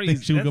did not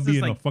think she was gonna be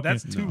in a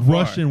fucking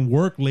Russian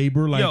work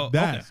labor. Like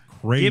that's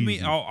crazy. Give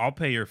me, I'll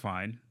pay your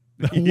fine.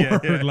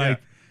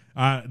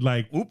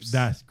 Oops,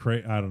 that's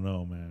crazy. I don't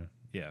know, man.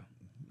 Yeah.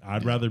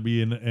 I'd rather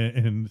be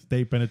in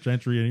state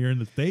penitentiary and here in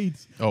the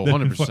States. Oh, than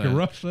 100%. fucking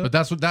Russia. But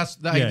I think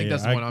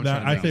that's the one I'm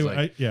trying to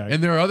make.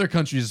 And there are other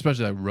countries,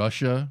 especially like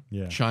Russia,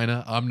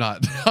 China. I'm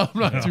not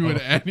doing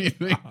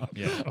anything.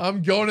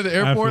 I'm going to the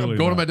airport. Absolutely I'm going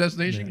not. to my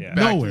destination. Yeah.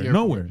 Back to the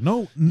airport.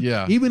 Nowhere.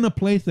 No. Even a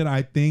place that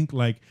I think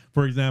like,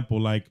 for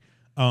example, like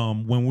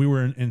when we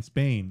were in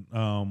Spain,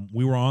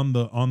 we were on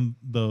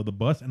the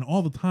bus, and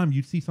all the time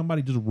you'd see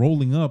somebody just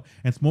rolling up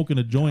and smoking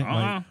a joint,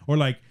 like, or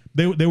like.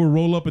 They would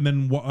roll up and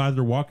then as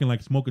they're walking,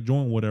 like smoke a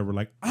joint, whatever.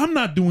 Like I'm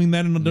not doing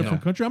that in a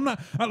different country. I'm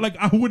not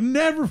I would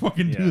never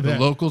fucking do that. The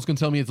locals can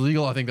tell me it's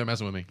legal. I think they're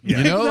messing with me. Yeah.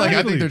 You know, like I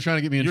Exactly. think they're trying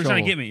to get me in trouble. You're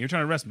trying to get me. You're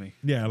trying to arrest me.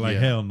 Yeah, like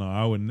hell no,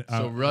 I wouldn't.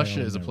 So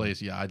Russia is a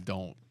place. Yeah, I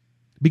don't.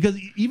 Because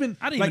even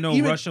I didn't even know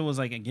Russia was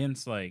like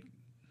against like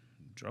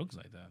drugs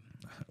like that.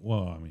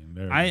 Well, I mean,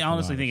 I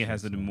honestly think it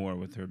has to do more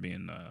with her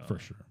being for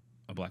sure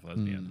a black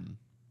lesbian.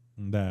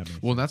 That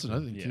well, and that's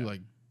another thing too.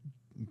 Like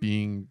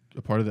being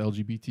a part of the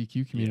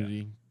LGBTQ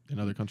community in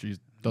other countries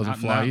doesn't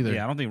fly either.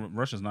 Yeah, I don't think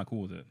Russia's not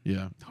cool with it.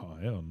 Yeah. Oh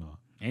hell no.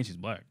 And she's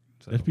black.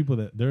 So. There's people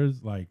that this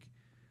is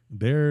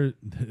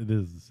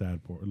the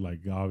sad part. Like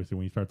obviously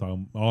when you start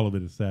talking, all of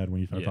it is sad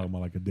when you start talking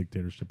about like a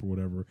dictatorship or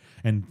whatever,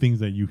 and things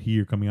that you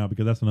hear coming out,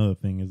 because that's another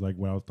thing is like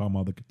what I was talking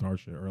about the Qatar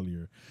shit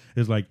earlier.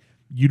 Is like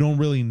you don't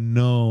really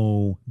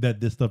know that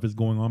this stuff is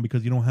going on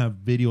because you don't have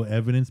video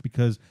evidence,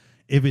 because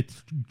if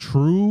it's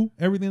true,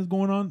 everything that's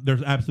going on,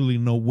 there's absolutely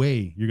no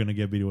way you're going to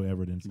get video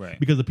evidence. Right.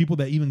 Because the people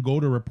that even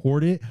go to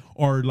report it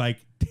are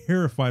like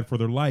terrified for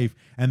their life,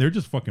 and they're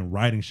just fucking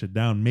writing shit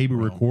down, maybe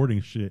recording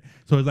shit.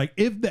 So it's like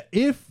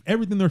if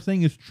everything they're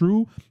saying is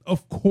true,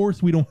 of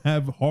course we don't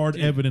have hard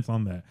evidence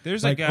on that.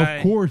 There's like, a guy.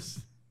 Of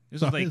course.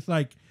 So it's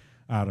like,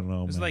 I don't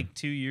know. It was man. like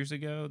 2 years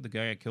ago. The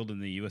guy got killed in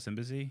the U.S.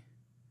 Embassy.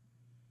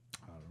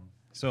 I don't know.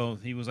 So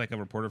he was like a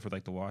reporter for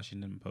like the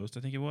Washington Post, I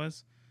think it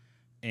was.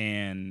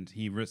 And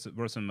he wrote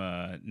some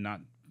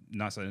not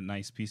so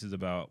nice pieces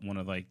about one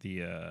of like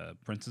the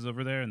princes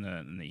over there in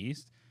the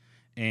East,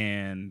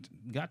 and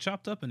got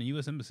chopped up in the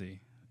U.S. Embassy.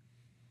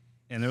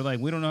 And they're like,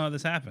 we don't know how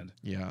this happened.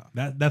 Yeah,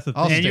 that's the thing.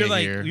 I'll And stay you're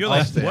like, here. you're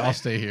like, I'll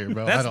stay here,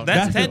 bro.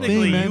 That's technically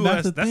thing, man.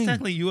 U.S. That's That's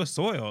technically U.S.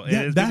 soil.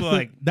 Yeah, And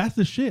that's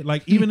the shit.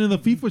 Like even in the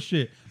FIFA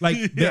shit,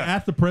 like they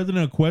asked the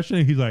president a question,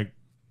 and he's like,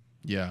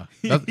 yeah,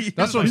 that's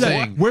what I'm he's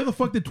saying. like, where the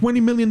fuck did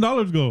 $20 million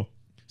go?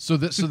 So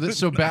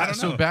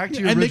back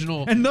to your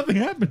original and nothing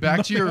happened.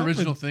 Back to your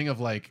original thing of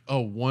like,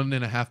 oh,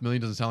 $1.5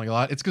 million doesn't sound like a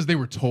lot. It's because they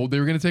were told they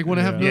were going to take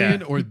 $1.5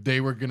 million, or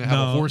they were going to have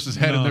a horse's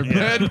head in their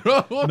bed,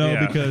 bro.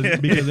 No, because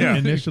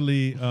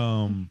initially,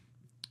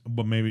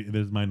 but maybe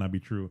this might not be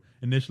true.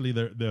 Initially,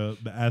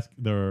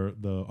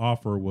 the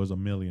offer was $1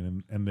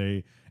 million, and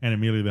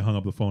immediately they hung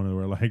up the phone and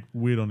were like,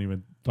 we don't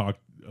even talk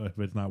if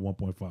it's not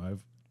 1.5.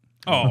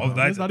 Oh,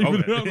 that's not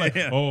even. okay. I'm like,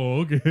 oh,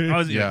 okay.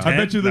 I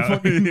bet you the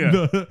fucking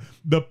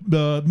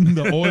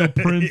the oil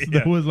prince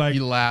that was like, he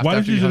laughed.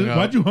 why'd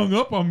you hung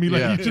up on me?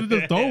 Like you should have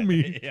just told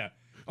me. Yeah.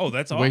 Oh,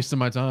 that's all. Wasting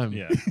my time.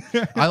 Yeah.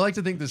 I like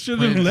to think this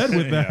should have led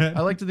with that. I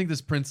like to think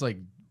this prince like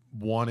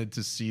wanted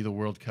to see the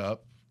World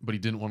Cup, but he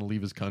didn't want to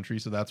leave his country,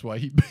 so that's why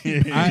he.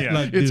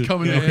 It's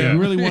coming to him.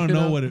 You really want to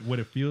know what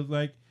it feels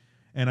like,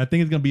 and I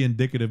think it's gonna be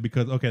indicative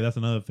because that's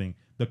another thing.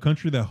 The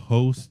country that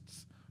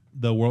hosts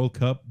the World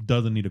Cup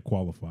doesn't need to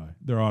qualify;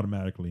 they're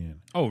automatically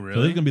in. Oh, really?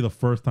 So this is gonna be the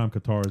first time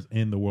Qatar is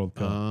in the World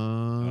Cup.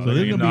 So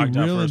this is gonna be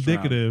real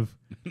indicative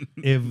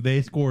if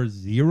they score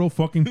 0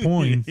 fucking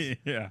points.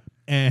 Yeah.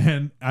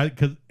 And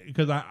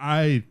because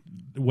I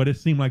what it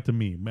seemed like to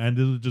me, man,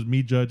 this is just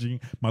me judging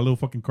my little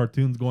fucking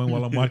cartoons going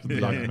while I'm watching the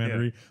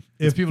documentary.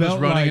 It's people just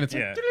running and it's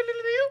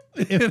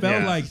it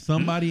felt like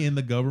somebody in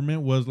the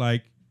government was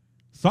like,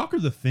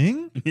 soccer's a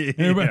thing? And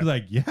everybody's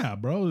like, yeah,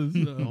 bro.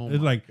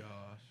 It's like, gosh.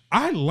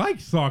 I like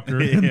soccer.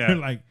 And they're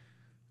like,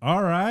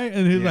 all right.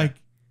 And he's like,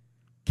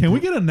 can we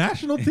get a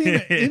national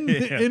team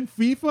in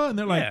FIFA? And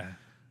they're like,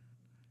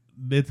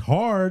 it's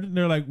hard. And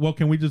they're like, well,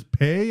 can we just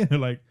pay? And they're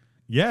like,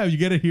 yeah, you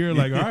get it here.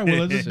 Like, all right,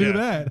 well, let's just do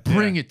that.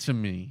 Bring it to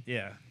me.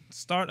 Yeah.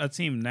 Start a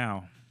team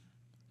now.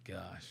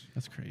 Gosh.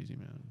 That's crazy,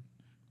 man.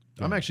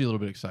 I'm actually a little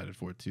bit excited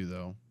for it too,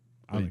 though.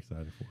 I'm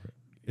excited for it.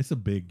 It's a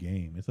big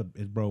game. It's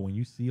bro, when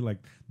you see like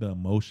the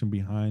emotion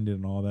behind it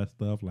and all that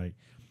stuff, like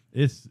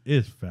it's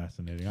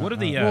fascinating. What are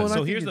the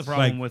so here's the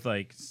problem with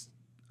like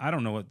I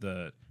don't know what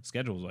the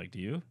schedule is like. Do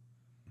you?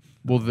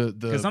 Well,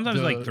 because sometimes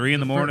it's like 3 in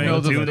the morning.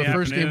 No, 2 in the the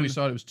first game afternoon. we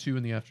saw it was 2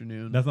 in the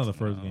afternoon. That's not the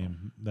first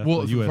game. That's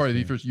well, the US sorry,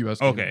 game. the first US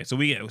game. Okay, so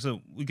we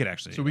could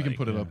actually. So we can like,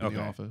 put it up in okay.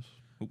 the office.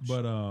 Oops.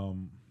 But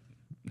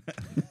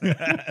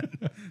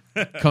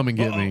Come and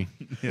get me.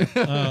 what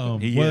I'm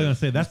gonna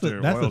say, that's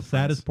Mr. the Wild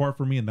saddest part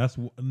for me, and that's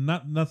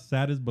not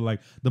saddest, but like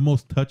the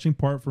most touching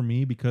part for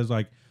me, because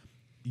like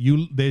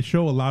they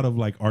show a lot of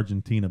like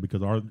Argentina,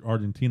 because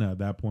Argentina at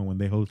that point when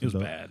they It hosted was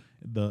bad.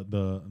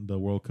 the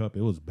World Cup,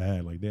 it was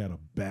bad. Like they had a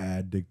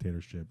bad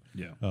dictatorship.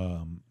 Yeah.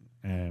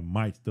 And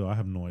might still, I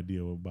have no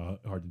idea about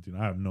Argentina.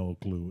 I have no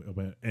clue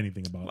about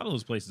anything about A lot of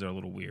those places are a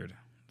little weird.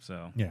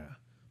 So yeah.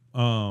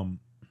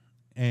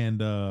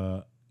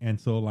 And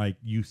so like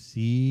you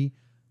see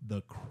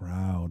the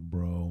crowd,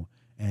 bro,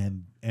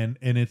 and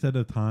it's at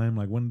a time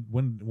like when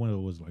it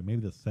was like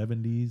maybe the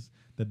 70s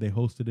that they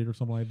hosted it or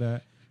something like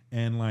that.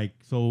 And like,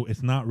 so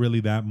it's not really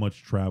that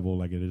much travel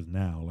like it is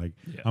now. Like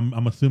Yeah.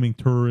 I'm assuming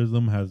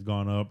tourism has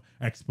gone up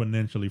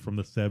exponentially from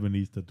the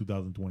 70s to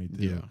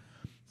 2022. Yeah.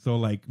 So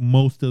like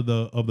most of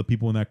the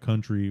people in that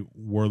country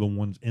were the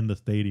ones in the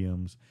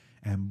stadiums,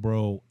 and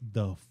bro,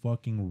 the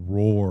fucking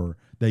roar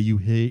that you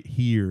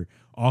hear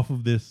off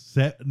of this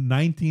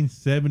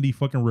 1970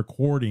 fucking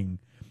recording,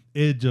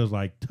 it just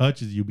like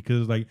touches you,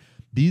 because like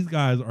these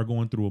guys are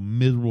going through a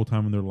miserable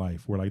time in their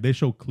life where like they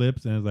show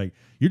clips and it's like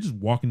you're just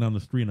walking down the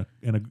street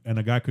and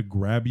a guy could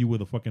grab you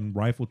with a fucking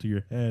rifle to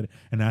your head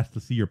and ask to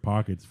see your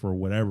pockets for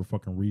whatever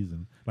fucking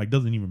reason. Like,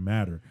 doesn't even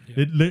matter.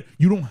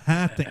 You don't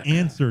have to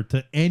answer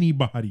to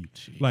anybody.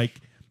 Jeez.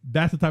 Like,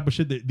 that's the type of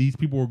shit that these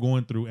people were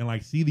going through, and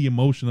like see the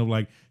emotion of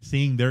like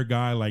seeing their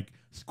guy like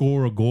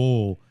score a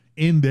goal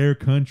in their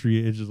country.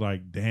 It's just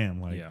like, damn,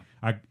 like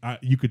I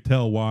you could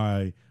tell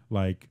why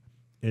like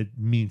it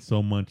means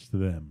so much to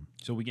them.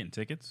 So we getting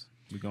tickets?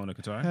 We going to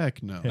Qatar?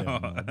 Heck no. Hell no,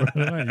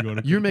 bro. I ain't going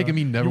to You're Qatar. making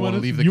me never You want to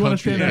wanna- leave the you wanna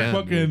country stay in that again,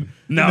 fucking dude.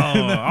 No,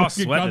 that I'll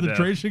fucking sweat to death.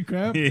 concentration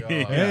camp.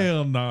 Yeah.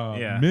 Hell no,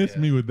 Yeah. miss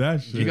me with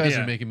that shit. You guys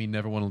Yeah. are making me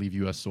never want to leave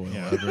U.S. soil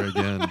Yeah. ever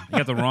again. You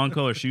got the wrong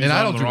color shoes And on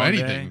I don't the do wrong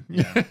anything.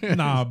 day. Yeah.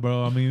 Nah,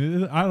 bro. I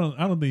mean, I don't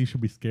think you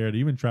should be scared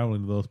even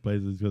traveling to those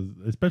places, because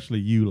especially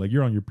you, like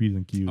you're on your P's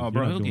and Q's. Oh, You're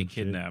bro, not he'll doing get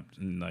shit. kidnapped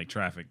and like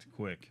trafficked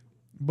quick.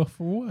 But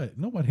for what?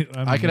 Nobody.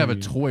 I could have a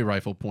mean, toy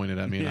rifle pointed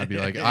at me and I'd be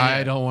like, Yeah.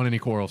 I don't want any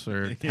coral,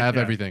 sir. Have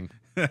Yeah. everything.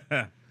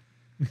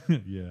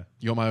 Yeah.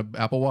 You want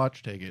my Apple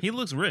Watch? Take it. He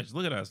looks rich.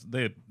 Look at us.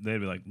 They'd be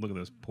like, look at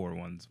those poor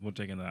ones. We'll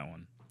take into that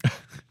one.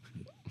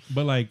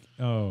 But like,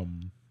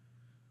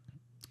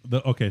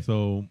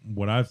 so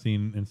what I've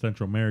seen in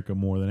Central America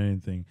more than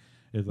anything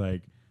is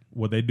like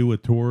what they do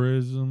with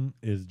tourism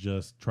is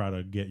just try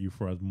to get you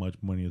for as much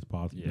money as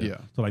possible. Yeah. Yeah.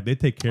 So like they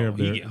take care of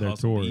he their get hustled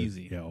tourists.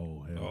 easy. Yeah.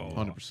 Oh hell.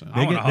 Oh, yeah. 100%.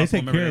 I wanna They hustle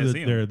take them every care day I of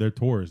see 'em. their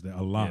tourists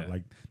a lot. Yeah.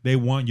 Like they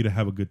want you to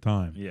have a good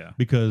time. Yeah.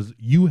 Because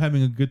you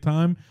having a good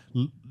time,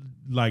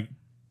 like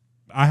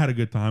I had a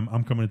good time.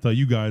 I'm coming to tell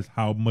you guys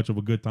how much of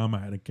a good time I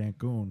had in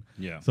Cancun.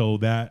 Yeah. So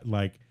that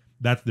like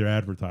that's their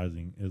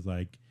advertising is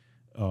like,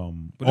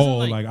 But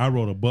isn't, like I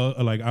rode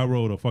I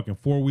rode a fucking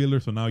 4-wheeler.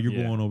 So now you're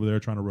Yeah. going over there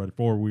trying to ride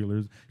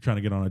 4-wheelers, trying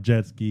to get on a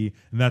jet ski,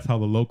 and that's how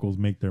the locals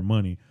make their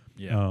money.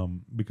 Yeah.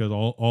 Because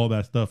all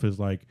that stuff is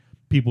like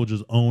people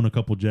just own a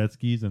couple jet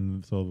skis,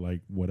 and so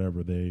like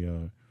whatever they.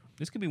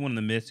 This could be one of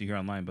the myths you hear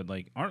online, but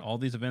like, aren't all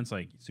these events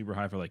like super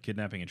high for like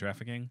kidnapping and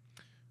trafficking?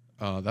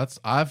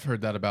 I've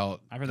heard that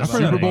about I've heard the that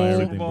Super about Bowl.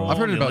 everything, bro. I've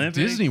heard it the about Olympics.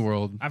 Disney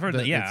World. I've heard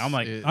that. Yeah, I'm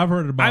like, I've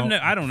heard about.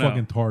 I don't know.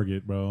 Fucking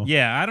Target, bro.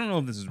 yeah, I don't know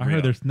if this is I real.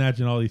 heard they're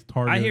snatching all these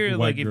Target. I hear white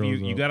like if girls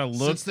you up. gotta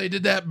look, Since they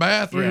did that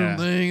bathroom Yeah.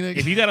 thing,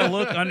 if you gotta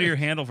look under your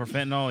handle for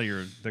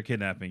fentanyl, they're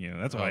kidnapping you.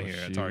 That's what I Oh, hear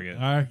at shoot. Target.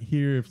 I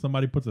hear if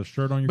somebody puts a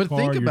shirt on your But car,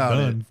 think you're about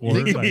done it. for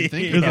Think it. about- Like,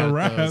 think it's about a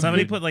wrap.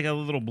 Somebody put like a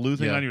little blue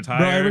thing Yeah. on your tire.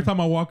 Bro, every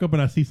time I walk up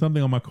and I see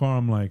something on my car,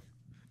 I'm like,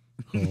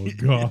 oh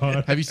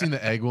god. Have you seen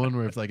the egg one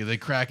where if like if they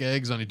crack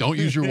eggs on you, don't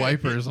use your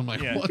wipers? I'm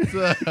like, Yeah. what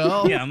the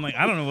hell? Yeah, I'm like,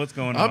 I don't know what's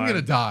going on. I'm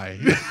gonna die.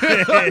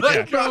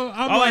 Yeah. Bro,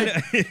 I'm All I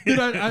like,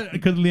 know- dude,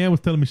 because Leanne was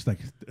telling me, she's like,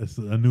 it's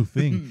a new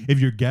thing. If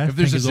your gas If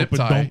there's tank a is zip open,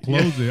 tie. don't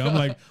close it. I'm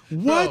like,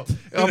 what?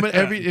 Bro,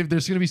 if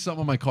there's gonna be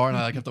something on my car and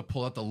I like have to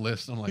pull out the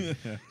list, I'm like,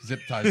 zip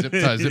tie, zip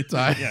tie, zip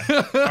tie. Yeah.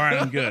 All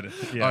right, I'm good.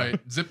 Yeah. All right,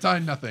 zip tie,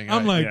 nothing. I'm All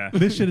right. like, Yeah.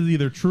 this shit is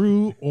either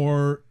true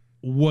or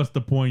what's the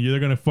point? They're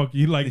gonna fuck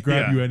you, like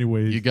grab Yeah. you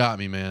anyways. you got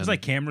me, man. There's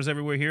like cameras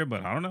everywhere here,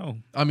 but I don't know.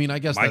 I mean, I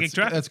guess Might that's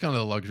get traffic. kind of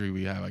the luxury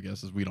we have. I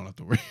guess is we don't have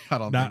to worry. I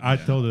don't. That, think, I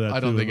told her that. I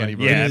don't too. think Like,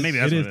 anybody. Yeah, it is- maybe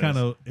that's it what is it kind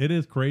is. of it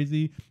is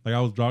crazy. Like I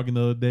was jogging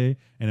the other day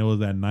and it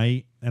was at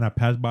night and I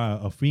passed by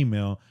a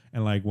female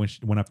and like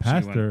when I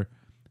passed went- her,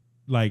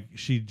 like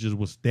she just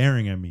was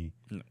staring at me,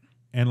 No.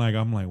 and like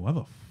I'm like, what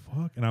the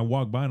fuck? And I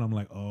walked by and I'm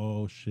like,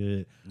 oh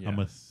shit, Yeah. I'm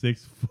a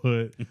 6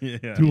 foot, Yeah.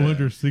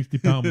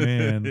 260-pound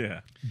man Yeah.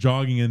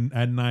 jogging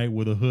at night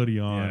with a hoodie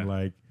on. Yeah.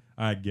 Like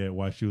I get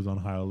why she was on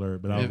high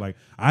alert, but I was If- like,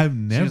 I've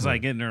never She was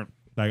like getting her.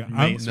 like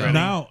mace I'm, ready.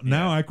 now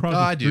Yeah. I cross No,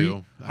 the I street.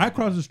 do. I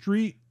cross the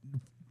street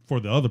for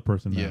the other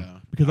person. Now. Yeah.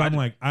 Because I'm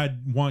like, I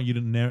want you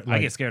to I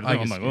get scared.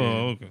 I'm like,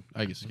 oh, okay.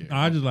 I get scared.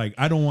 I just like,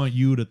 I don't want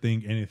you to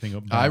think anything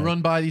about. I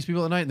run by these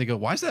people at night and they go,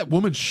 "Why is that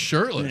woman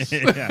shirtless?"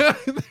 Yeah.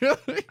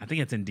 I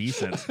think it's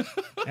indecent.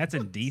 That's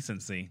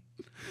indecency.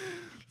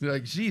 They're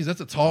like, "Geez,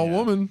 that's a tall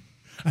woman."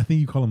 I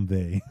think you call them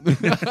they.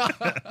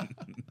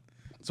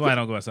 That's why I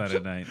don't go outside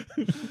at night.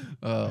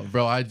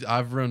 Bro,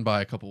 I've run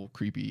by a couple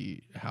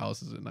creepy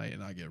houses at night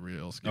and I get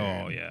real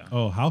scared. Oh yeah.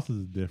 Oh, houses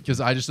is different. Because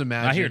I just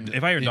imagine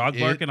If I hear dog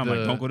barking, I'm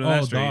like, don't go to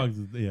that street. Dogs,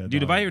 Dude,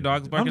 dogs. if I hear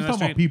dogs I'm barking just on talking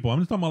that about street, people. I'm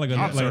just talking about like,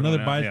 I'm like another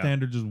circling out,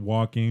 bystander just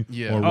walking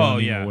Yeah. or oh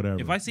running yeah. or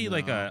whatever. If I see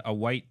like a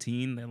white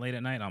teen late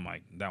at night, I'm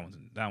like, that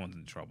one's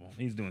in trouble.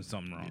 He's doing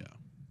something wrong. Yeah.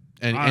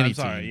 And I'm any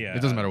sorry, teen. yeah.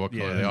 It doesn't matter what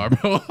color Yeah. they are,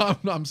 bro.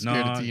 I'm scared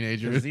of 'cause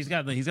teenagers. He's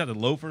got the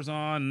loafers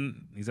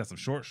on. He's got some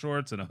short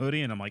shorts and a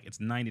hoodie, and I'm like,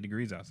 it's 90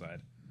 degrees outside.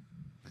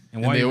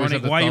 And why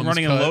are you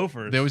running in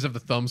loafers? They always have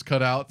the thumbs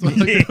cut out. So like,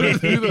 through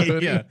the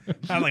hoodie. Yeah.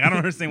 I'm like, I don't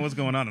understand what's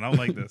going on, and I don't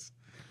like this.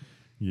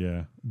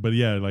 Yeah, but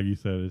yeah, like you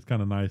said, it's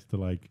kind of nice to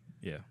like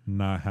Yeah.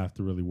 not have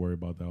to really worry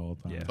about that all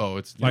the time. Yeah. Oh,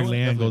 it's Like it's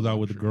Leanne definitely goes out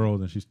with the luxury.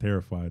 girls and she's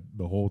terrified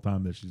the whole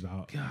time that she's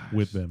out Gosh,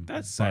 with them.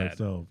 that's by sad.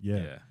 herself. Yeah.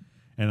 Yeah.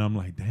 And I'm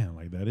like, damn,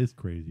 like that is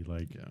crazy.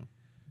 Like, Yeah.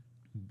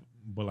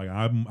 but like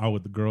I'm out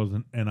with the girls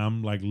and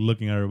I'm like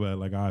looking at everybody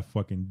like I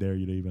fucking dare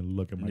you to even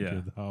look at my Yeah.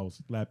 kid's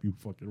house. Slap you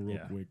fucking real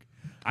Yeah. quick.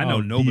 I know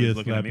I'll nobody's DS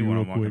looking at slap me you when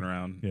real I'm walking quick.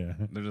 around. Yeah.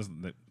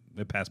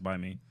 They pass by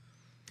me.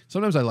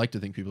 Sometimes I like to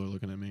think people are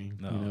looking at me.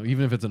 No. You know,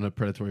 even if it's in a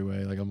predatory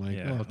way. Like I'm like,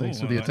 Yeah. oh, thanks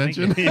Oh, for the well, thank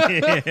you.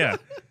 attention. Yeah.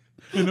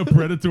 In a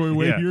predatory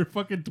way, Yeah. you're a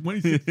fucking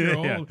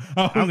 26-year-old. Yeah.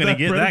 How is I'm gonna that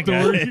get that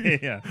predatory? guy.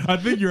 Yeah. I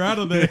think you're out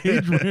of the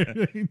age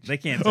range They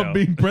can't of tell.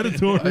 being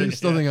predatory. I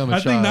still think I'm a I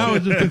think child. now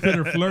it's just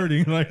considered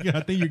flirting. Like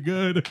I think you're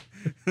good.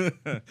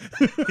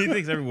 He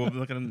thinks every woman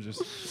look at him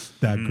just.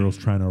 That girl's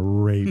trying to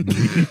rape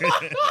me.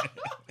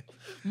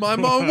 My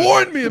mom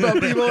warned me about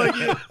people like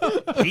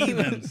you.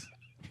 Heathens.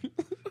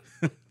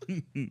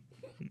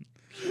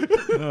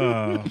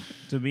 Oh,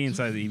 to be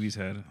inside the Evie's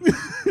head.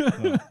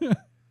 Oh,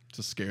 It's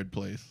a scared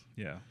place.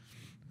 yeah.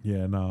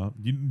 Yeah, no.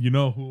 You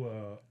know who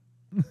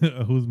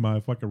who's my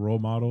fucking role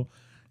model?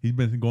 He's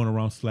been going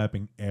around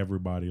slapping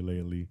everybody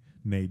lately.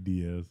 Nate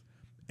Diaz.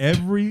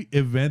 Every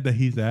event that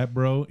he's at,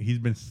 bro, he's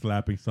been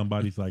slapping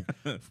somebody's like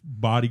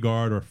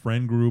bodyguard or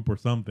friend group or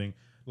something.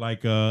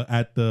 Like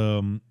at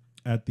the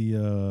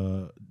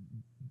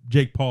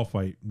Jake Paul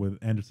fight with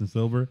Anderson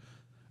Silva.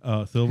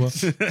 Adam Silva.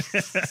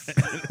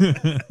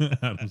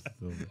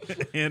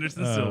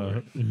 Anderson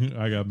Silver.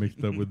 I got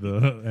mixed up with the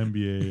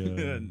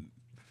NBA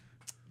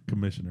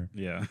commissioner.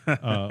 Yeah.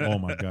 Oh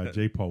my God,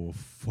 Jake Paul will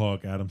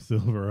fuck Adam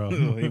Silver up.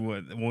 He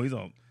would. Well, he's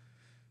all.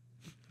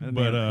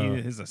 But,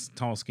 he's a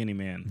tall, skinny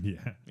man.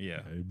 Yeah,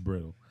 Yeah.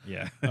 brittle.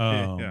 Yeah.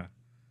 Yeah.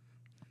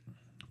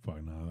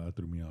 Fuck no, that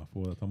threw me off.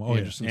 What was I talking about? Oh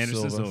Anderson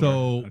Anderson Silva. Silva.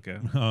 So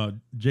Okay.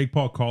 Jake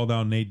Paul called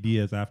out Nate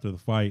Diaz after the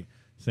fight,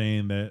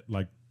 saying that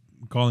like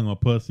calling him a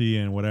pussy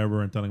and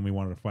whatever, and telling him he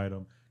wanted to fight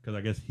him because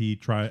I guess he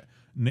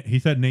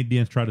said Nate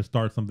Diaz tried to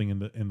start something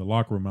in the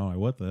locker room. I'm like,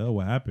 what the hell?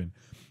 What happened?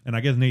 And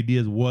I guess Nate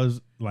Diaz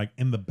was like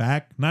in the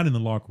back, not in the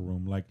locker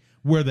room, like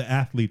where the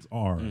athletes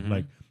are,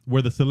 like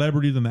where the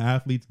celebrities and the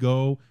athletes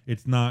go.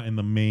 It's not in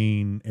the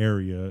main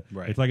area.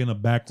 Right. It's like in the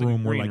back like a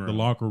room where green like the room.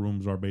 locker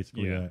rooms are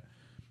basically Yeah. at.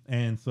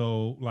 And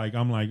so, like,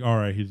 I'm like, all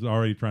right, he's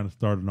already trying to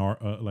start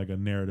like a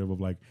narrative of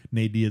like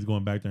Nate Diaz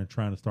going back there and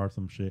trying to start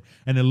some shit.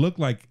 And it looked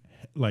like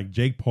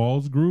Jake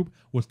Paul's group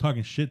was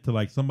talking shit to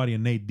like somebody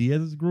in Nate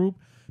Diaz's group.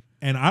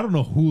 And I don't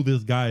know who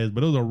this guy is,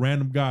 but it was a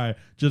random guy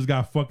just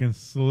got fucking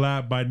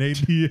slapped by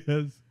Nate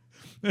Diaz.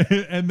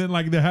 And then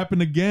like that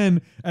happened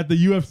again at the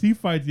UFC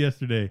fights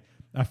yesterday.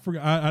 I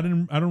forgot. I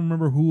don't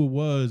remember who it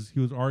was he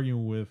was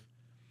arguing with,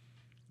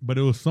 but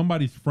it was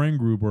somebody's friend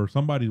group or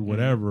somebody's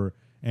whatever.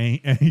 And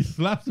he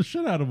slaps the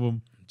shit out of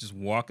him. Just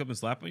walk up and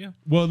slap you?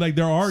 Well, like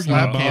they're arguing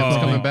Slap about cam's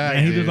something, coming back,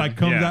 and he dude. just like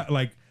comes Yeah. out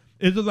like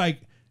it's just like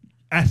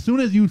as soon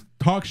as you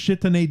talk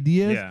shit to Nate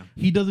Diaz, Yeah.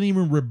 he doesn't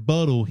even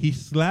rebuttal. He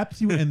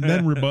slaps you and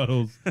then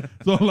rebuttals.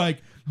 So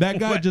like that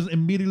guy What? just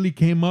immediately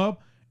came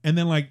up, and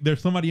then like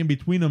there's somebody in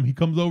between them. He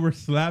comes over,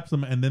 slaps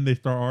him, and then they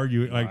start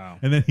arguing. Like, Wow.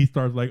 and then he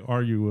starts like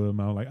arguing with him.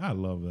 I'm like, I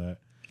love that.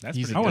 That's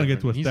He's pretty I want to good.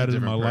 get to a He's a status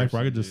in my different life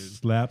where I could person, just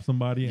dude. slap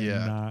somebody and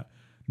Yeah.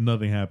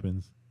 nothing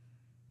happens.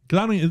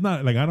 Cause it's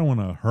not like I don't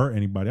want to hurt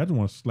anybody. I just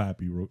want to slap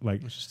you.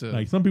 Like, It's just a-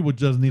 like some people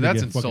just need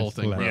That's to get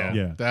insulting, fucking bro. slapped.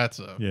 Yeah, That's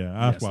a yeah.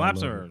 Yeah, That's why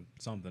slaps I love are it.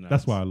 something else.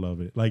 That's why I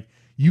love it. Like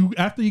you,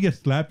 after you get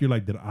slapped, you're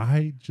like, did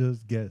I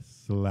just get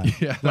slapped?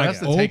 Yeah, that like has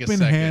to take a open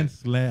second. hand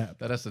slap.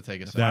 that has to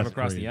take a That's second. Slap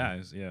across crazy. the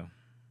eyes. Yeah.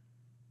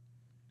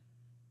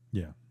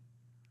 Yeah,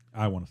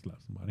 I want to slap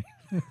somebody.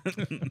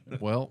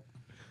 Well,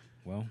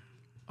 Well,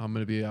 I'm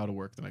gonna be out of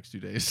work the next 2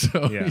 days,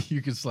 so Yeah.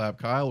 you can slap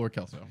Kyle or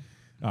Kelso.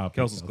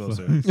 Kelsey's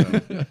Kelso. closer.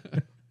 So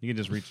you can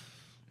just reach.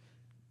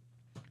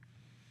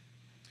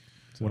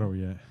 What are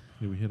we at?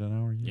 Did we hit an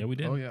hour yet? Yeah, we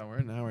did. Oh yeah, we're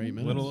at an hour 8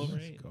 minutes. Little over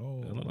Let's 8. go.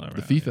 A little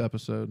over The 8. FIFA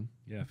episode.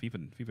 Yeah,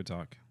 FIFA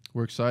talk.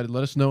 We're excited.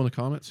 Let us know in the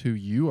comments who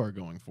you are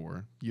going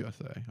for.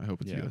 USA. I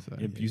hope it's Yeah. USA.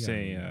 If you Yeah,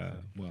 say, yeah.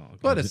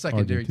 But a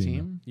secondary Argentina.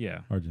 team,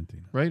 yeah.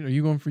 Argentina. right? Are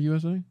you going for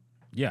USA?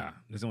 Yeah,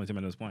 that's the only team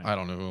I know is playing. I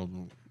don't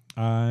know.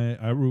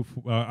 I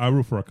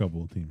root for a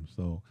couple of teams,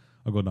 so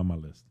I'll go down my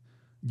list.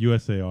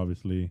 USA,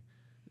 obviously,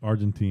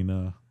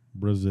 Argentina,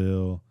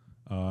 Brazil.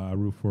 I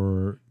root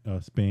for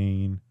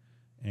Spain,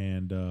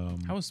 and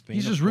How is Spain?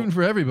 He's just rooting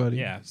for everybody.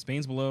 Yeah,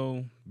 Spain's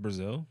below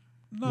Brazil.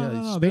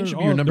 no, Spain should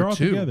be your number they're all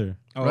 2. together.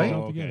 Right?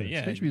 Oh, Together. okay.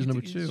 Yeah, Spain should be his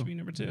number it 2. should be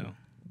number 2.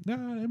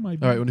 Nah, it might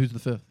be. All right, who's the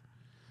 5th?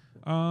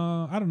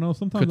 I don't know.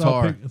 Sometimes Qatar.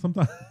 I'll pick.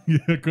 Sometimes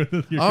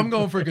I'm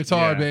going for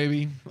Qatar, Yeah.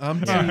 baby. I'm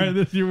All right,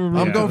 this year we're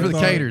I'm going for the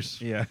Qatar. Caters.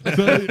 Yeah.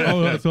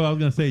 So I was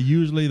gonna say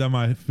usually that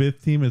my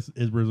 5th team is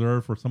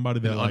reserved for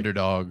somebody that The like,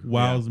 underdog.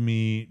 wows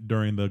me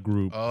during the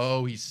group.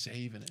 Oh, he's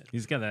saving it.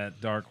 He's got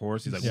that dark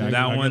horse. He's like, Yeah, I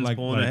that get one's like-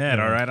 pulling like, ahead.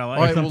 yeah. All right, I like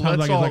All it. right, well, Sometimes let's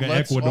like it's all- like an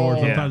let's Ecuador.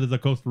 all- Sometimes it's a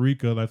Costa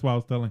Rica. That's why I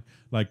was telling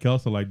like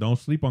Kelso, like don't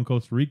sleep on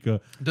Costa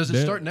Rica. Does it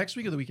They're- start next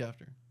week or the week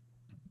after?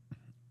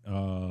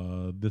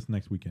 This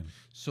next weekend.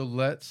 So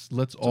let's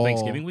all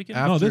Thanksgiving weekend?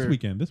 No, this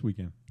weekend. This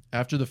weekend.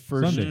 After the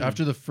first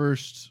Sunday.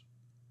 first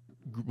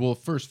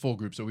full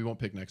group, so we won't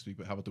pick next week,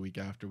 but how about the week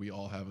after? We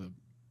all have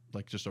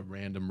just a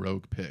random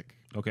rogue pick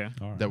Okay.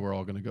 All right. that we're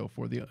all going to go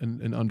for,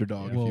 an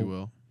underdog, Well, if you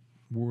will.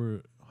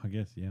 I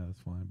guess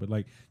that's fine. But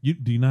like,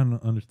 do you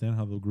not understand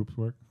how the groups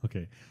work?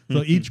 Okay,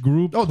 so each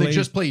group. Oh, they plays-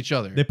 just play each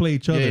other. they play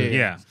each other.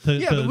 Yeah. To,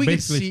 Yeah, to but we can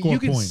basically see. score You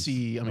can points.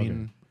 see. I Okay.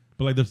 mean,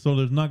 But like, there's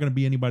not going to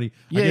be anybody.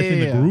 Yeah, I guess in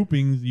yeah, the yeah.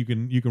 groupings, you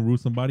can root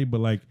somebody, but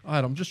like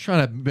I'm just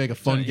trying to make a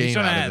fun He's game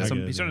trying to out add of it. some-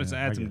 I he's guess, trying to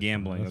add some I guess,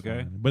 gambling, that's okay?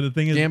 fine. But the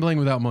thing is, Gambling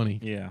without money.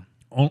 Yeah.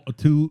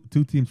 two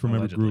teams from every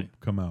Allegedly. group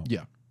come out.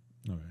 Yeah.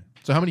 Okay.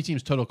 So how many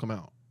teams total come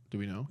out? Do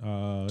we know?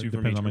 Two It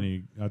from depends each how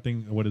many. I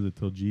think what is it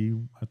till G?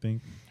 I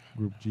think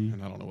group G.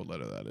 And I don't know what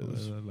letter that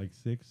is. Like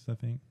 6, I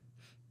think.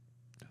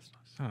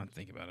 I don't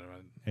think about it.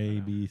 Right A,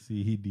 now. B,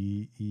 C,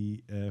 D, E,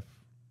 F.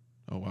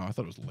 Oh wow, I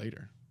thought it was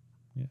later.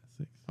 Yeah,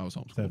 6, I was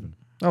homeschooled. 7.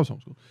 I was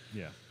homeschooled.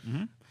 Yeah.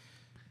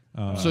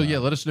 Mm-hmm. So yeah,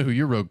 let us know who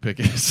your rogue pick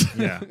is.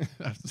 Yeah.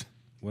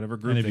 Whatever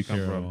and group if they you come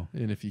care at from. all.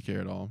 And if you care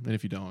at all, and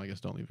if you don't, I guess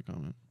don't leave a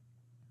comment.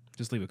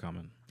 Just leave a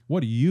comment. What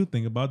do you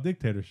think about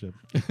dictatorship?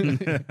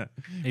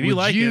 If you Would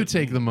like you it,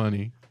 take the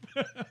money?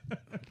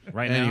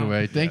 right now.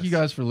 Anyway, thank you yes.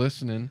 guys for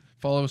listening.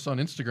 Follow us on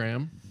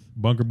Instagram.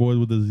 Bunker Boys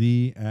with the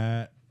Z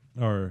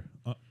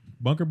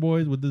Bunker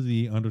Boys with the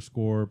Z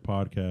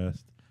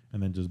 _podcast,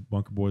 and then just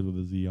Bunker Boys with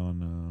the Z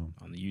on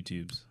On the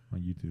YouTubes.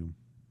 YouTube.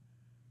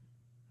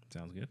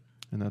 Sounds good.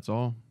 And that's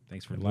all.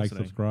 Thanks for Like,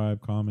 listening.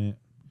 subscribe, comment,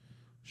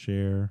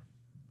 share.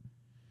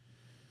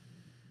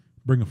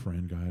 Bring a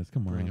friend, guys.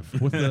 Come Bring on. a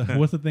friend.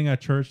 What's the thing at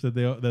church that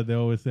they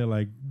always say,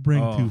 like,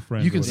 bring Oh, 2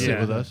 friends? You can or sit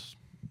whatever? with us.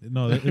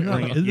 No, it's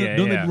not, Yeah,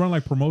 don't yeah. they run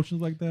like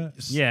promotions like that?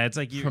 Yeah, it's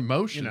like you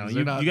Promotions. You know, They're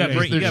you, not- you got they're-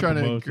 bring they're you got trying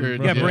to promotions, encourage.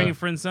 bro. you got Yeah. bring a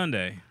friend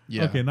Sunday.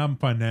 Yeah. Okay, not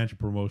financial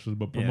promotions,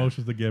 but Yeah.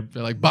 promotions to get.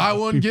 They're like buy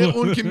one get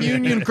one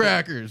communion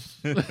crackers.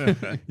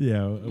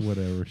 Yeah,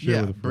 whatever. Share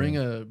Yeah, with a bring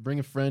friend.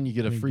 a friend. You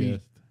get a Bring free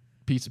guest.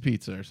 piece of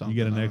pizza or something.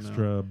 You get an I don't know.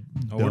 extra.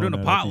 Oh, we're doing a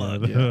donut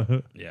at the potluck.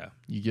 end. Yeah.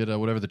 You get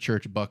whatever the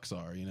church bucks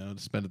are, to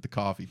spend at the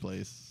coffee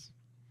place.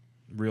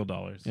 Real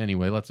dollars.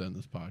 Anyway, let's end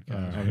this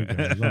podcast. All right,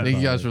 guys, I'm Thank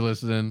you guys tired. for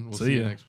listening. We'll See see you ya. next